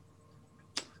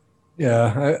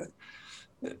 Yeah.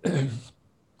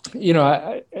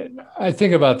 I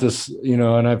think about this,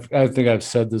 and I think I've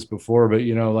said this before, but,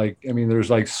 like, I mean, there's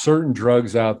like certain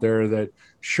drugs out there that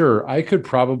sure, I could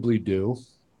probably do,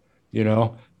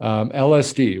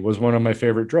 LSD was one of my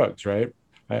favorite drugs, right?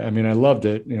 I mean, I loved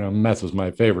it. Meth was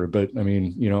my favorite, but I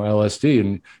mean, LSD,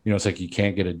 and it's like you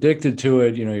can't get addicted to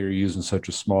it. You're using such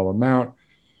a small amount,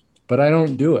 but I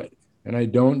don't do it, and I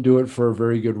don't do it for a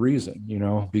very good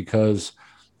reason. Because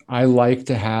I like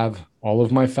to have all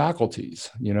of my faculties.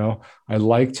 I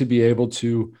like to be able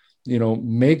to,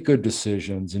 make good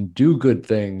decisions and do good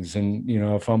things. And,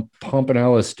 if I'm pumping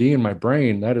LSD in my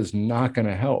brain, that is not going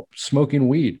to help. Smoking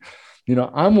weed,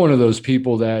 I'm one of those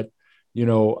people that,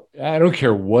 I don't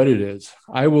care what it is.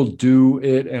 I will do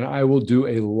it, and I will do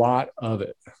a lot of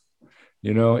it.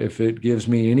 If it gives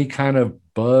me any kind of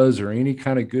buzz or any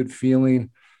kind of good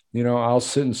feeling, I'll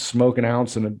sit and smoke an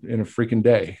ounce in a freaking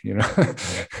day,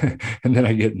 and then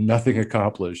I get nothing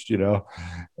accomplished,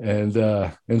 and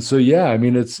so, yeah, I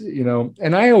mean, it's,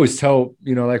 and I always tell,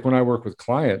 like when I work with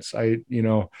clients, I'm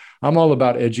all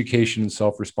about education and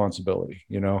self-responsibility.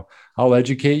 I'll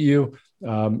educate you.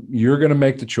 You're going to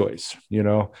make the choice,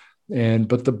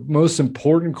 but the most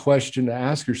important question to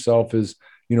ask yourself is,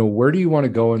 where do you want to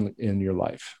go in your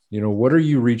life? What are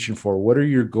you reaching for? What are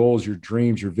your goals, your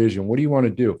dreams, your vision? What do you want to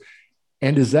do?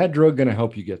 And is that drug going to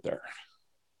help you get there?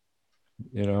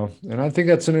 And I think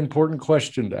that's an important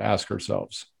question to ask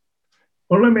ourselves.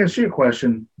 Well, let me ask you a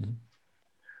question. Mm-hmm.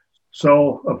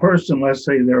 So a person, let's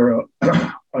say they're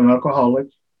an alcoholic,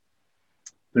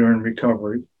 they're in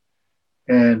recovery,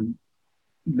 and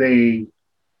they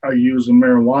are using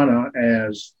marijuana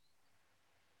as,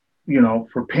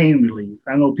 for pain relief.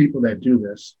 I know people that do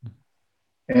this,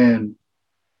 and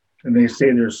they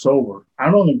say they're sober.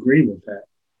 I don't agree with that.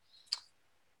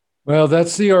 Well,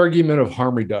 that's the argument of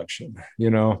harm reduction,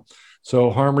 So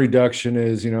harm reduction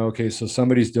is, okay, so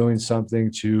somebody's doing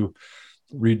something to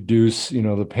reduce,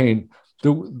 the pain.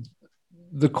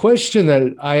 The question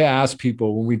that I ask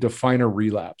people when we define a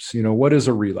relapse, what is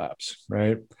a relapse,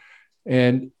 right?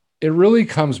 And it really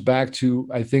comes back to,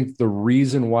 I think, the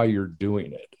reason why you're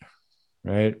doing it.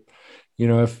 right?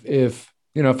 If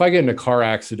I get in a car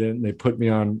accident and they put me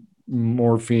on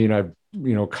morphine, I've,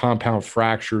 compound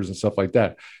fractures and stuff like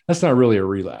that. That's not really a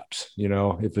relapse,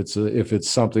 if it's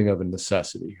something of a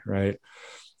necessity, right?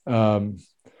 Um,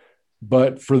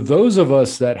 but for those of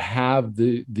us that have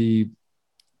the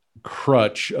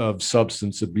crutch of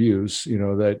substance abuse,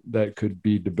 that could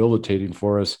be debilitating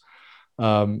for us.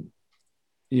 Um,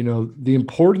 the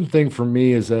important thing for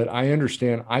me is that I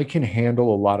understand I can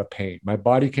handle a lot of pain. My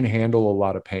body can handle a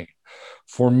lot of pain.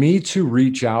 For me to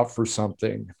reach out for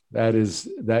something that is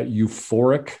that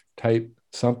euphoric type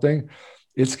something,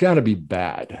 it's got to be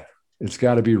bad. It's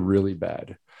got to be really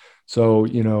bad. So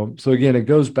again, it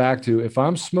goes back to if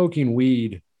I'm smoking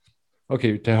weed,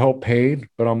 okay, to help pain,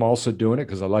 but I'm also doing it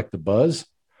because I like the buzz.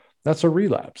 That's a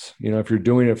relapse. If you're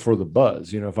doing it for the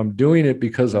buzz, if I'm doing it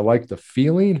because I like the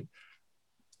feeling,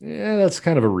 yeah, that's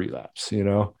kind of a relapse,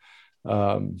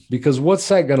 because what's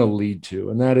that going to lead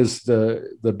to? And that is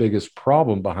the biggest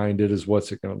problem behind it is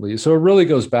what's it going to lead. So it really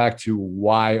goes back to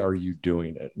why are you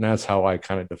doing it? And that's how I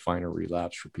kind of define a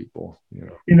relapse for people.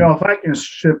 If I can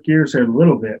shift gears here a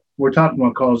little bit, we're talking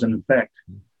about cause and effect.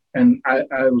 And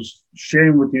I was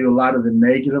sharing with you a lot of the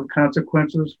negative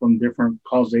consequences from different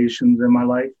causations in my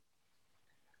life.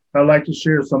 I'd like to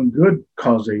share some good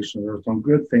causations or some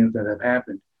good things that have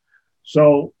happened.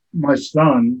 So my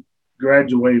son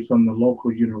graduated from the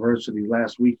local university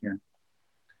last weekend.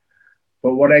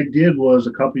 But what I did was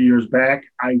a couple of years back,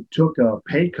 I took a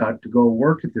pay cut to go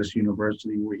work at this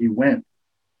university where he went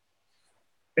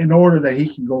in order that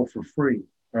he can go for free,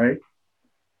 right?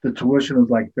 The tuition was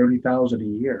like $30,000 a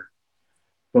year.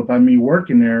 But by me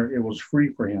working there, it was free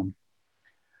for him.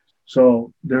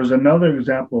 So there's another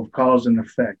example of cause and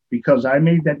effect because I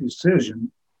made that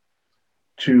decision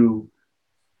to,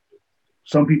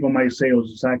 some people might say it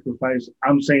was a sacrifice.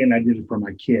 I'm saying I did it for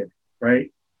my kid,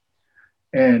 right?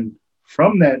 And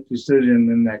from that decision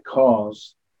and that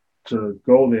cause to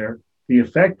go there, the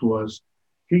effect was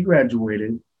he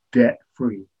graduated debt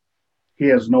free. He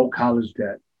has no college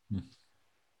debt.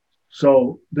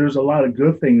 So there's a lot of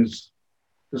good things,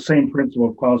 the same principle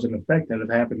of cause and effect that have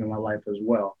happened in my life as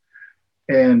well.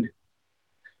 And,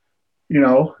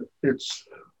 it's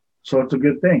a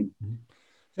good thing.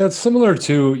 Yeah, it's similar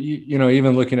to,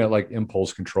 even looking at like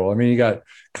impulse control. I mean, you got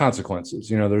consequences,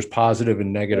 there's positive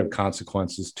and negative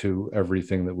consequences to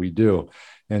everything that we do.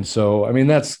 And so, I mean,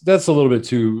 that's a little bit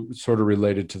too sort of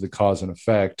related to the cause and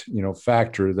effect,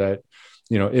 factor that,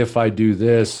 if I do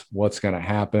this, what's going to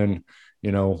happen?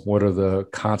 What are the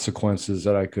consequences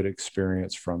that I could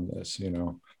experience from this?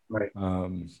 Right.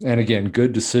 And again,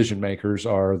 good decision makers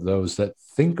are those that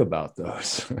think about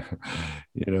those,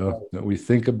 that we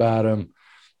think about them.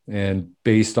 And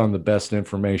based on the best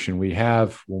information we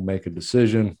have, we'll make a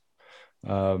decision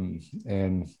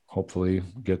and hopefully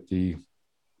get the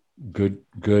good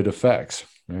effects,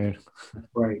 right?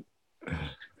 Right.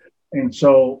 And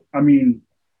so, I mean,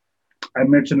 I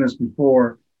mentioned this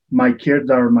before, my kids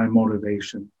are my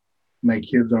motivation. My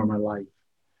kids are my life.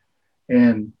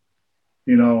 And,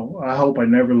 I hope I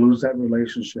never lose that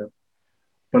relationship.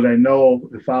 But I know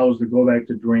if I was to go back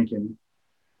to drinking,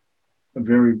 a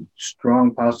very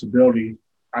strong possibility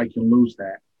I can lose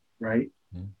that, right?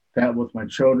 Mm-hmm. That with my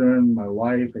children, my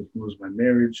wife, I can lose my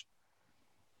marriage.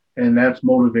 And that's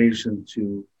motivation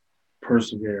to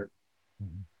persevere,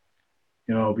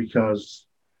 because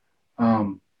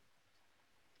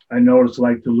I know what it's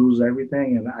like to lose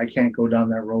everything and I can't go down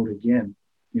that road again,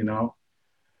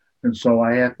 And so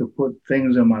I have to put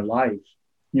things in my life.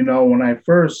 When I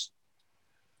first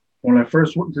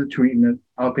went to treatment,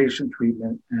 outpatient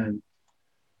treatment, and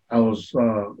I was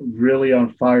really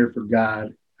on fire for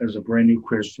God as a brand new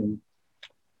Christian.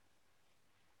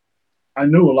 I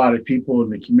knew a lot of people in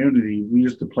the community. We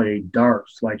used to play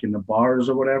darts, like in the bars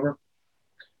or whatever.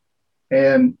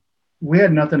 And we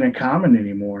had nothing in common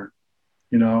anymore,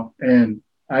 and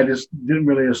I just didn't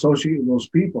really associate with those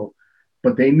people.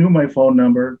 But they knew my phone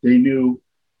number. They knew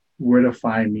where to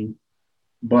find me.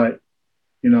 But,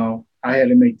 I had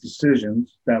to make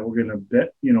decisions that were going to,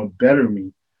 better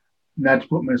me. Not to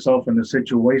put myself in a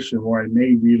situation where I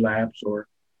may relapse or,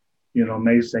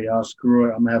 may say, oh, screw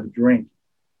it, I'm going to have a drink.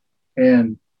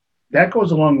 And that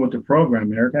goes along with the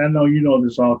program, Eric. I know you know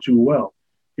this all too well.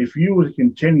 If you would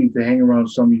continue to hang around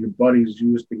some of your buddies you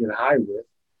used to get high with,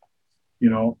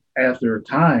 after a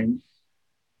time,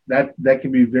 that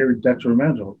can be very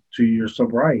detrimental to your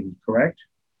sobriety, correct?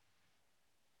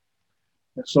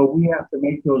 And so we have to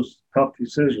make those tough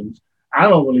decisions. I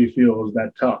don't really feel it was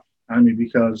that tough. I mean,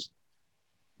 because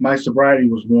my sobriety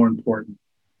was more important,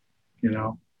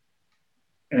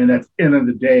 And at the end of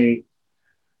the day,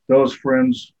 those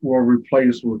friends were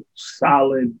replaced with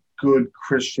solid, good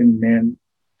Christian men,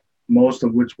 most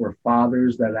of which were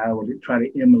fathers that I would try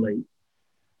to emulate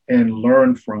and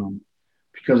learn from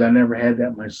because I never had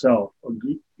that myself. A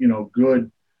good,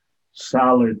 good,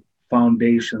 solid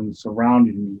foundation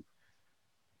surrounding me.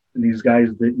 And these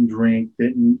guys didn't drink,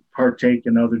 didn't partake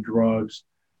in other drugs,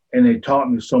 and they taught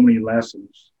me so many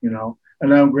lessons,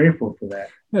 and I'm grateful for that.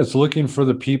 Yeah, it's looking for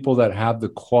the people that have the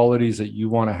qualities that you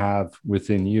want to have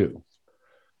within you.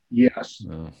 Yes.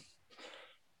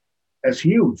 That's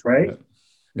huge, right?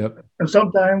 Yep. And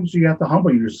sometimes you have to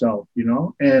humble yourself,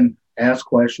 and ask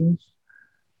questions.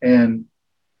 And,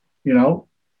 you know,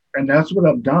 and that's what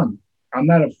I've done. I'm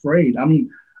not afraid. I mean,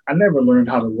 I never learned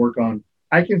how to work on,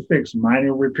 I can fix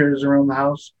minor repairs around the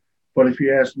house. But if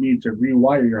you ask me to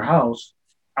rewire your house,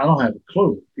 I don't have a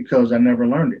clue because I never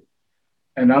learned it.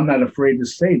 And I'm not afraid to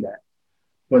say that.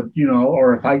 But,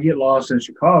 or if I get lost in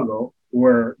Chicago,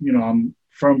 where, I'm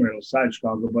from right outside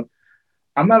Chicago, but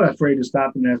I'm not afraid to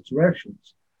stop and ask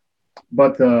directions.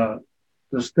 But the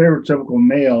stereotypical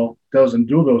male doesn't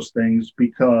do those things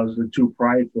because they're too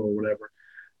prideful or whatever.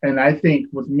 And I think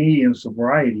with me in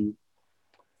sobriety,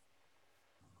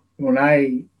 when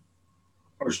I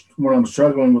or when I'm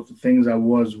struggling with the things I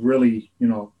was really,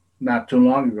 not too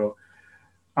long ago,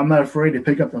 I'm not afraid to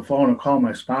pick up the phone and call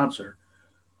my sponsor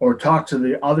or talk to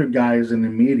the other guys in the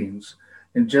meetings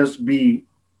and just be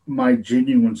my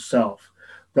genuine self.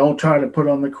 Don't try to put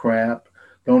on the crap.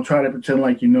 Don't try to pretend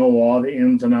like you know all the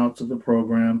ins and outs of the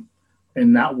program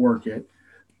and not work it.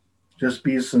 Just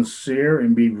be sincere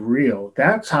and be real.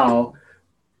 That's how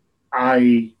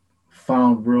I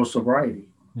found real sobriety.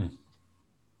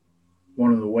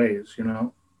 One of the ways.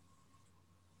 Well,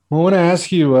 I want to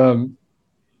ask you,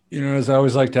 as I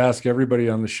always like to ask everybody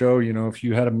on the show, if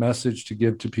you had a message to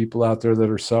give to people out there that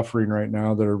are suffering right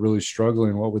now, that are really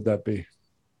struggling, what would that be?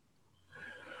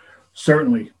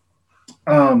 Certainly.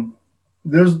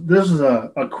 This is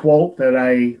a quote that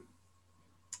I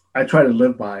try to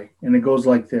live by, and it goes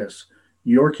like this: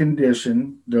 Your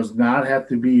condition does not have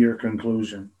to be your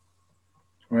conclusion,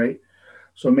 right?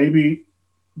 So maybe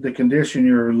the condition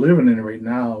you're living in right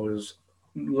now is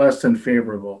less than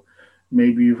favorable.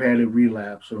 Maybe you've had a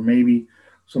relapse, or maybe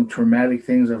some traumatic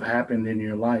things have happened in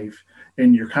your life,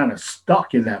 and you're kind of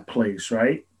stuck in that place,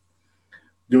 right?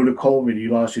 Due to COVID,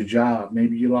 you lost your job.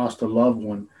 Maybe you lost a loved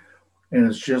one, and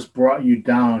it's just brought you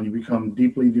down. You become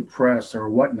deeply depressed or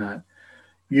whatnot.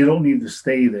 You don't need to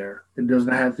stay there. It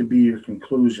doesn't have to be your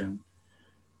conclusion.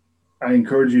 I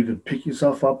encourage you to pick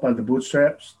yourself up by the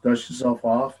bootstraps, dust yourself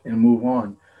off, and move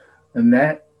on. And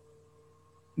that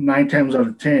 9 times out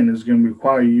of 10 is going to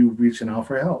require you reaching out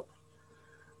for help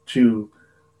to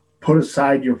put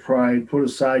aside your pride, put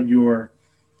aside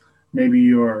maybe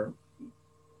your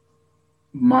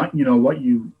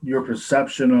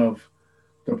perception of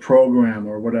the program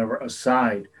or whatever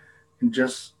aside, and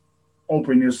just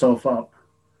open yourself up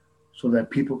so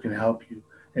that people can help you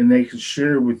and they can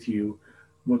share with you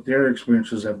what their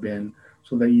experiences have been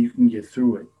so that you can get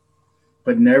through it.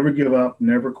 But never give up,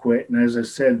 never quit. And as I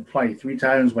said, probably 3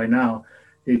 times by now,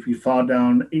 if you fall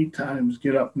down 8 times,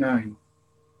 get up 9,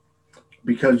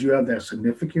 because you have that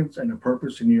significance and a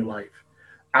purpose in your life.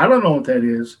 I don't know what that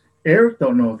is. Eric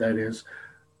don't know what that is.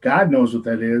 God knows what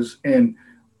that is. And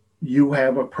you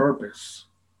have a purpose.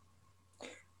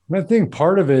 I think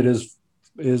part of it is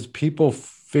people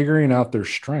figuring out their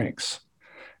strengths.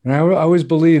 And I always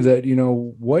believe that,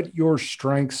 what your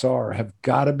strengths are have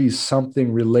got to be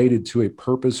something related to a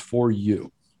purpose for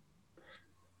you.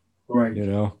 Right.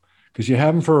 Because you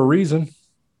have them for a reason.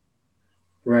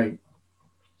 Right.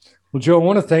 Well, Joe, I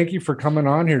want to thank you for coming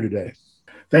on here today.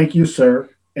 Thank you, sir.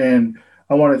 And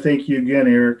I want to thank you again,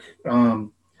 Eric.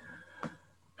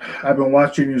 I've been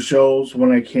watching your shows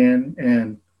when I can,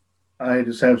 and I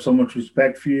just have so much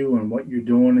respect for you and what you're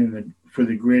doing for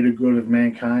the greater good of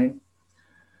mankind.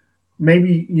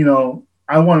 Maybe,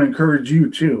 I want to encourage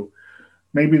you too.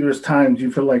 Maybe there's times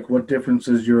you feel like, what difference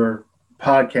is your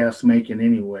podcast making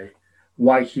anyway?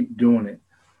 Why keep doing it?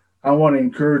 I want to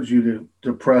encourage you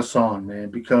to press on,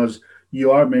 man, because you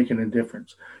are making a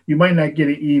difference. You might not get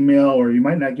an email, or you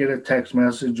might not get a text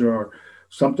message or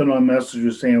something on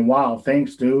Messenger saying, wow,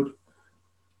 thanks, dude.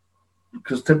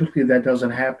 Because typically that doesn't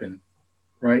happen,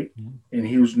 right? In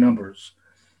huge numbers.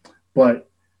 But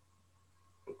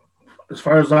as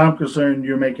far as I'm concerned,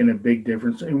 you're making a big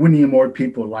difference, and we need more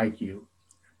people like you.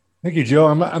 Thank you, Joe.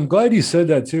 I'm glad you said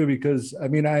that too, because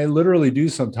I literally do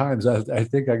sometimes. I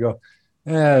think I go,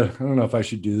 I don't know if I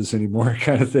should do this anymore,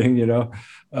 kind of thing,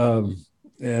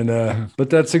 but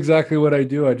that's exactly what I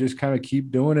do. I just kind of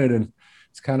keep doing it. And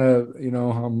it's kind of,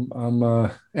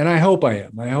 and I hope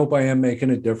I am making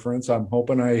a difference. I'm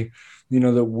hoping that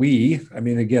I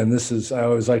mean, again, I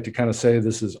always like to kind of say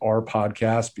this is our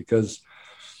podcast because,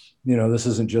 this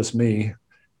isn't just me.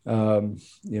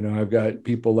 I've got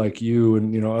people like you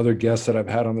and, other guests that I've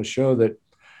had on the show that,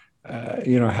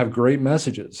 have great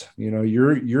messages.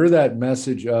 You're that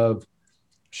message of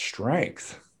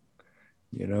strength,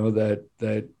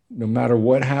 that no matter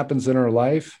what happens in our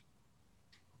life,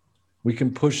 we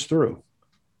can push through.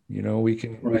 We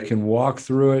can walk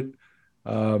through it.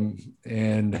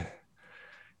 And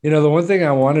the one thing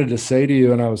I wanted to say to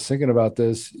you, and I was thinking about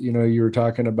this, you were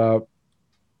talking about,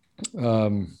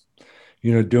 doing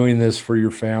this for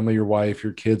your family, your wife,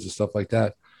 your kids, and stuff like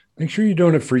that. Make sure you're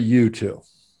doing it for you too.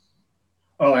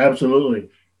 Oh,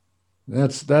 absolutely.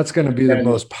 That's going to be the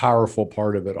most powerful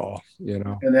part of it all,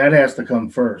 And that has to come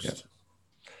first.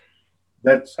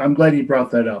 Yeah. I'm glad you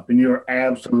brought that up, and you're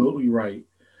absolutely right.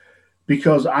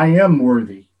 Because I am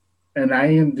worthy and I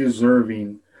am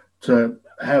deserving to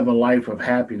have a life of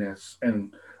happiness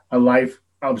and a life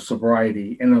of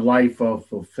sobriety and a life of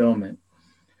fulfillment.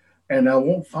 And I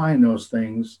won't find those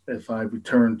things if I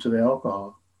return to the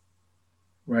alcohol.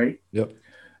 Right? Yep.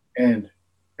 And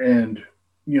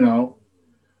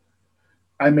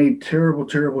I made terrible,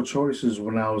 terrible choices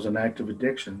when I was in active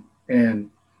addiction.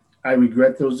 And I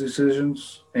regret those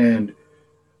decisions. And,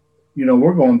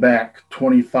 we're going back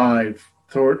 25,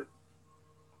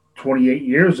 28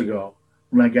 years ago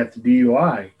when I got the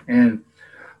DUI. And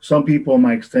some people in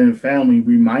my extended family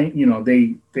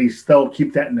they still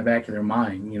keep that in the back of their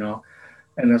mind,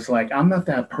 and it's like, I'm not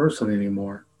that person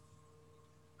anymore.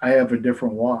 I have a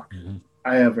different walk. Mm-hmm.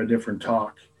 I have a different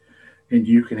talk, and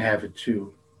you can have it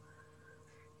too.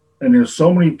 And there's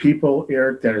so many people,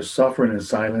 Eric, that are suffering in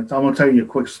silence. I'm going to tell you a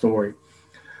quick story.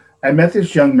 I met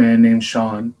this young man named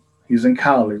Sean. He's in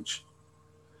college.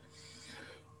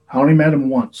 I only met him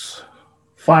once.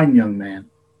 Fine young man.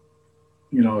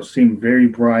 Seemed very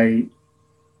bright.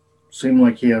 Seemed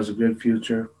like he has a good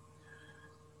future.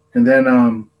 And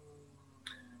then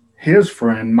his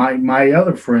friend, my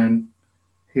other friend,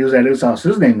 he was at his house.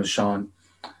 His name is Sean.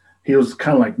 He was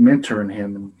kind of like mentoring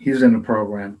him, and he's in the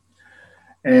program.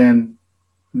 And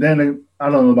then, I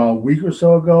don't know, about a week or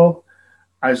so ago,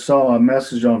 I saw a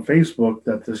message on Facebook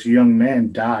that this young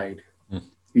man died. Mm.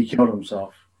 He killed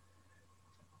himself.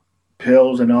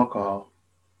 Pills and alcohol.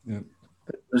 Yep.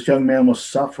 This young man was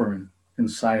suffering in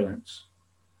silence.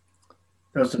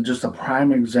 That's just a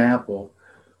prime example.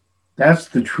 That's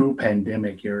the true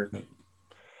pandemic, Eric.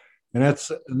 And that's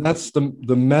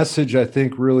the message, I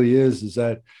think, really is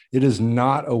that it is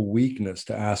not a weakness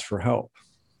to ask for help.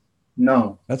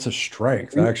 No. That's a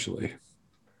strength, actually.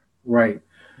 Right.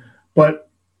 But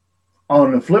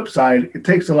on the flip side, it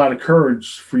takes a lot of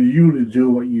courage for you to do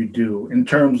what you do in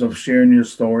terms of sharing your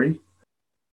story.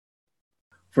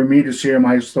 For me to share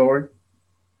my story,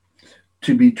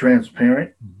 to be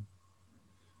transparent. Mm-hmm.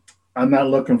 I'm not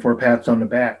looking for pats on the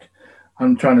back.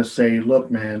 I'm trying to say,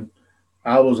 look, man,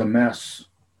 I was a mess,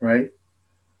 right?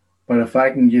 But if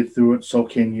I can get through it, so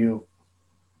can you,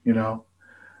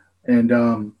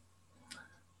 And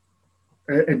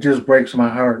it just breaks my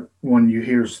heart when you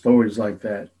hear stories like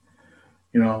that,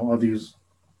 of these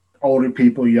older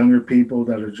people, younger people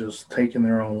that are just taking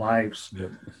their own lives.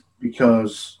 Yep.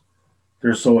 Because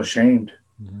they're so ashamed.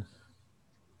 Mm-hmm.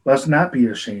 Let's not be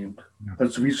ashamed. Yeah.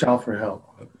 Let's reach out for help.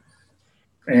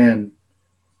 And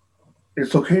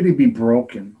it's okay to be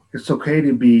broken. It's okay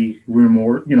to be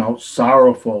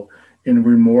sorrowful and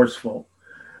remorseful.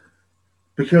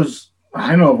 Because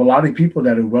I know of a lot of people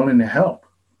that are willing to help,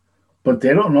 but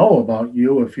they don't know about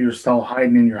you if you're still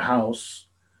hiding in your house.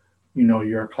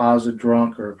 You're a closet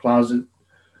drunk or a closet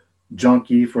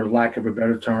junkie, for lack of a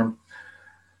better term.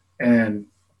 And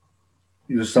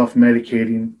you're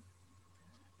self-medicating,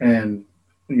 and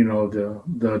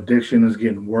the addiction is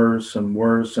getting worse and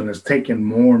worse, and it's taking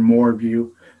more and more of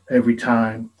you every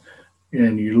time,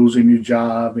 and you're losing your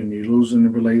job and you're losing the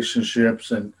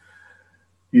relationships, and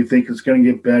you think it's going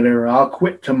to get better. I'll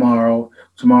quit tomorrow.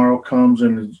 Tomorrow comes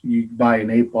and you buy an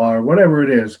 8-bar, whatever it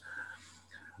is.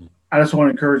 I just want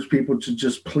to encourage people to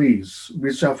just please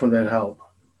reach out for that help.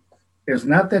 It's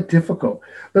not that difficult.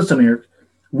 Listen, Eric,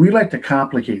 we like to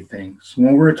complicate things.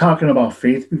 When we were talking about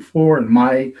faith before and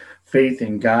my faith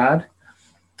in God,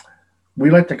 we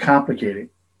like to complicate it.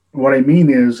 What I mean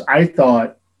is, I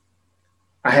thought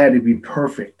I had to be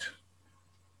perfect.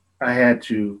 I had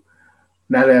to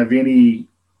not have any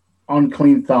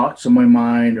unclean thoughts in my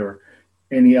mind or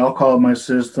any alcohol in my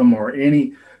system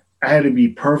I had to be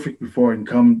perfect before I can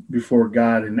come before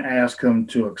God and ask him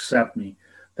to accept me.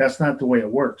 That's not the way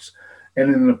it works.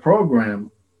 And in the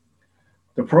program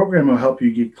will help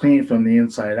you get clean from the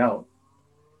inside out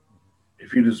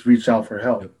if you just reach out for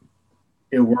help. Yep.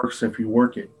 It works if you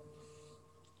work it.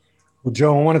 Well,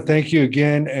 Joe, I want to thank you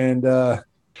again. And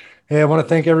hey, I want to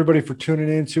thank everybody for tuning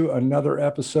in to another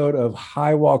episode of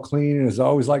High Wall Clean. And as I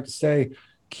always like to say,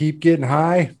 keep getting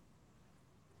high,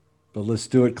 but let's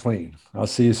do it clean. I'll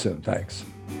see you soon. Thanks.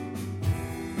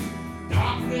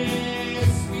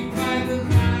 Darkness, we find the